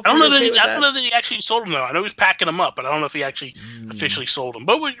hopefully I don't know that he actually sold them though. I know he's packing them up, but I don't know if he actually officially sold them.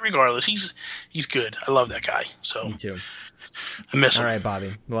 But regardless, he's good. I love that guy. So me too. I miss him. All right,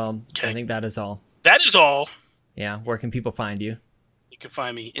 Bobby. Well, I think that is all. That is all. Yeah. Where can people find you? You can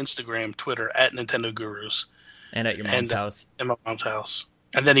find me Instagram, Twitter at Nintendo Gurus, and at your mom's house. At my mom's house.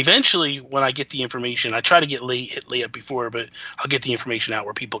 And then eventually, when I get the information, I try to hit Lee up before, but I'll get the information out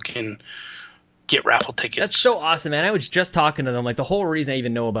where people can get raffle tickets. That's so awesome, man. I was just talking to them. Like, the whole reason I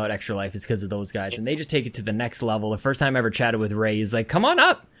even know about Extra Life is because of those guys. And they just take it to the next level. The first time I ever chatted with Ray, he's like, come on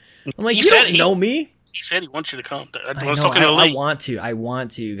up. I'm like, you don't know me? He said he wants you to come. I want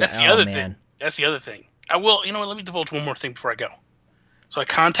to. That's the other thing. That's the other thing. I will. You know what? Let me divulge one more thing before I go. So I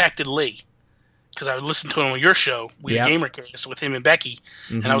contacted Lee because I listened to him on your show, We the Gamercast, with him and Becky.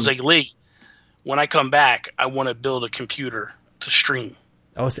 And I was like, Lee, when I come back, I want to build a computer to stream.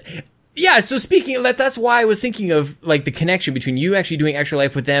 Oh, yeah, so speaking of that, that's why I was thinking of like the connection between you actually doing Extra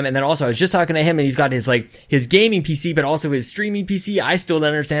Life with them, and then also I was just talking to him, and he's got his gaming PC, but also his streaming PC. I still don't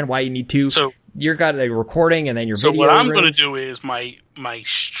understand why you need two. So you've got like recording, and then your video. So what I'm going to do is my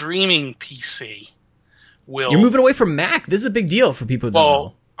streaming PC will. You're moving away from Mac. This is a big deal for people who don't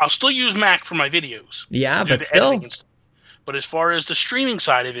know. I'll still use Mac for my videos. Yeah, but still. But as far as the streaming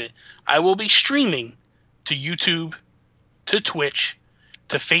side of it, I will be streaming to YouTube, to Twitch,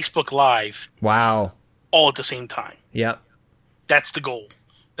 to Facebook Live. Wow. All at the same time. Yep. That's the goal.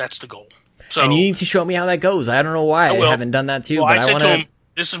 So, and you need to show me how that goes. I don't know why I haven't done that too. Well, but I said to him,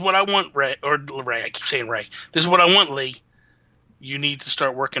 this is what I want, Ray. I keep saying Ray. This is what I want, Lee. You need to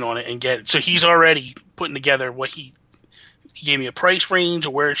start working on it and get it. So he's already putting together what he gave me a price range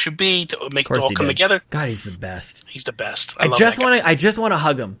of where it should be to make it all come together. God, he's the best. He's the best. I just want to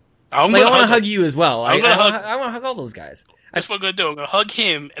hug him. I want to hug you as well. I want to hug all those guys. That's what I'm going to do. I'm going to hug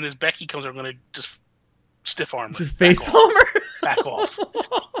him, and as Becky comes, I'm going to just stiff arm her. Just face palmer? Back off.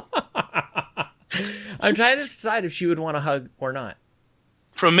 I'm trying to decide if she would want a hug or not.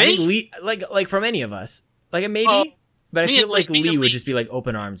 From me? Lee, like from any of us. Like, maybe. But I feel like Lee would just be like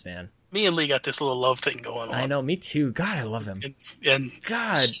open arms, man. Me and Lee got this little love thing going on. I know, me too. God, I love him. And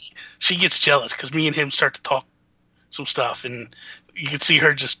God. She gets jealous because me and him start to talk some stuff, and you can see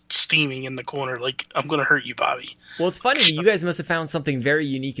her just steaming in the corner like, I'm going to hurt you, Bobby. Well, it's funny. You guys must have found something very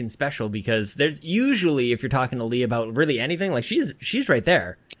unique and special because there's usually, if you're talking to Lee about really anything, like she's right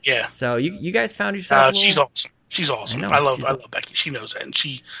there. Yeah. So you guys found yourself. She's awesome. She's awesome. I love Becky. She knows that, and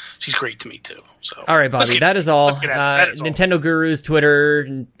she's great to me too. So all right, Bobby, that is all. Nintendo Gurus, Twitter,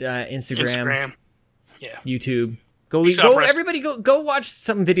 Instagram, yeah, YouTube. Everybody go watch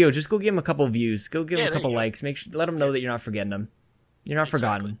some video. Just go give them a couple views. Go give them a couple likes. Let them know that you're not forgetting them. You're not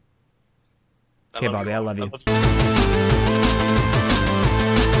forgotten. Okay, Bobby, I love you.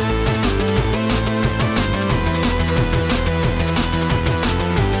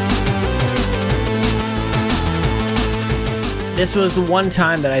 This was the one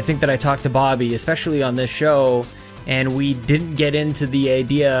time that I think that I talked to Bobby, especially on this show, and we didn't get into the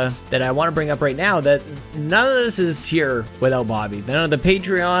idea that I want to bring up right now, that none of this is here without Bobby. None of the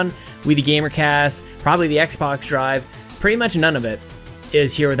Patreon, We the Gamercast, probably the Xbox Drive, pretty much none of it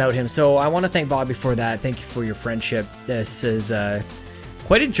is here without him. So I want to thank Bobby for that. Thank you for your friendship. This is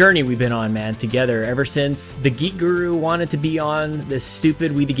quite a journey we've been on, man, together. Ever since the Geek Guru wanted to be on this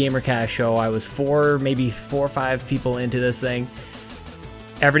stupid We the Gamercast show, I was maybe four or five people into this thing.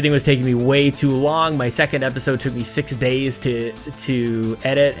 Everything was taking me way too long. My second episode took me 6 days to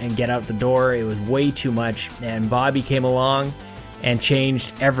edit and get out the door. It was way too much. And Bobby came along and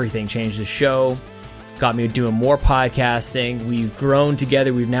changed everything, changed the show, got me doing more podcasting. We've grown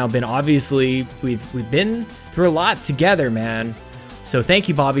together. We've now been, obviously, we've been through a lot together, man. So thank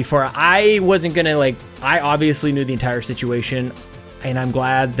you, Bobby, I wasn't going to, I obviously knew the entire situation, and I'm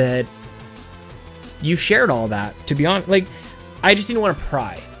glad that you shared all that. To be honest, I just didn't want to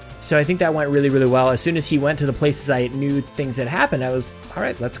pry. So I think that went really, really well. As soon as he went to the places I knew things had happened, I was, all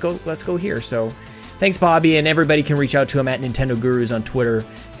right, let's go here. So thanks, Bobby, and everybody can reach out to him at Nintendo Gurus on Twitter,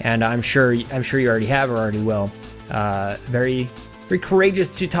 and I'm sure you already have or already will. Very, very courageous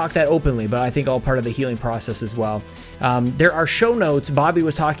to talk that openly, but I think all part of the healing process as well. There are show notes. Bobby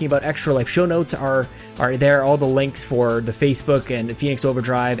was talking about Extra Life. Show notes are there. All the links for the Facebook and Phoenix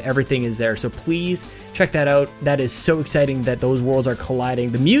Overdrive, everything is there. So please check that out. That is so exciting that those worlds are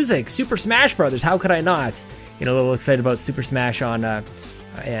colliding. The music, Super Smash Brothers. How could I not? A little excited about Super Smash on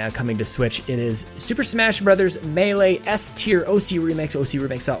coming to Switch. It is Super Smash Brothers Melee S Tier OC Remix,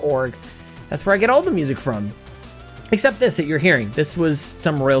 ocremix.org. That's where I get all the music from. Except this that you're hearing. This was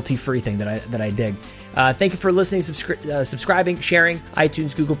some royalty-free thing that I dig. Thank you for listening, subscribing, sharing,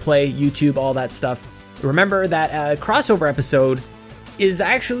 iTunes, Google Play, YouTube, all that stuff. Remember that crossover episode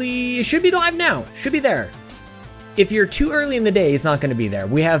should be live now. Should be there. If you're too early in the day, it's not going to be there.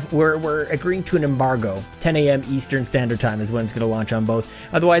 We're agreeing to an embargo. 10 a.m. Eastern Standard Time is when it's going to launch on both.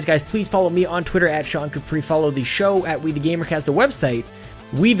 Otherwise, guys, please follow me on Twitter at Sean Capri. Follow the show at We the Gamercast, the website,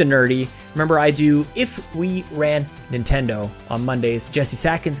 We the Nerdy. Remember, I do If We Ran Nintendo on Mondays. Jesse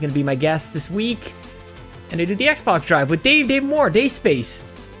Sackins going to be my guest this week. And I do the Xbox Drive with Dave Moore, Dayspace.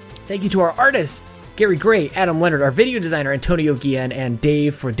 Thank you to our artists, Gary Gray, Adam Leonard, our video designer, Antonio Guillen, and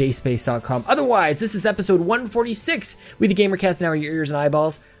Dave for Dayspace.com. Otherwise, this is episode 146. We the Gamercast, now in your ears and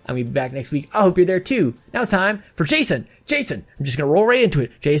eyeballs. I'm going to be back next week. I hope you're there too. Now it's time for Jason. I'm just going to roll right into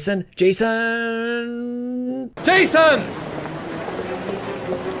it. Jason. Jason!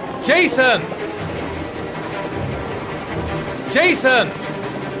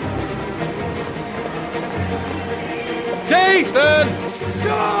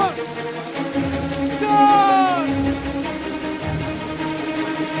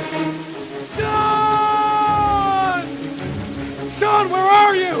 Sean, where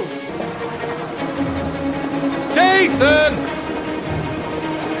are you? Jason!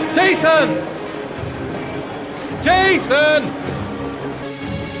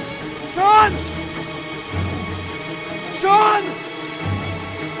 Sean!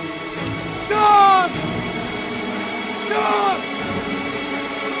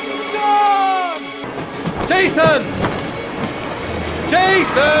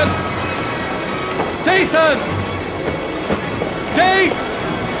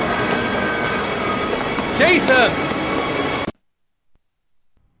 Jason!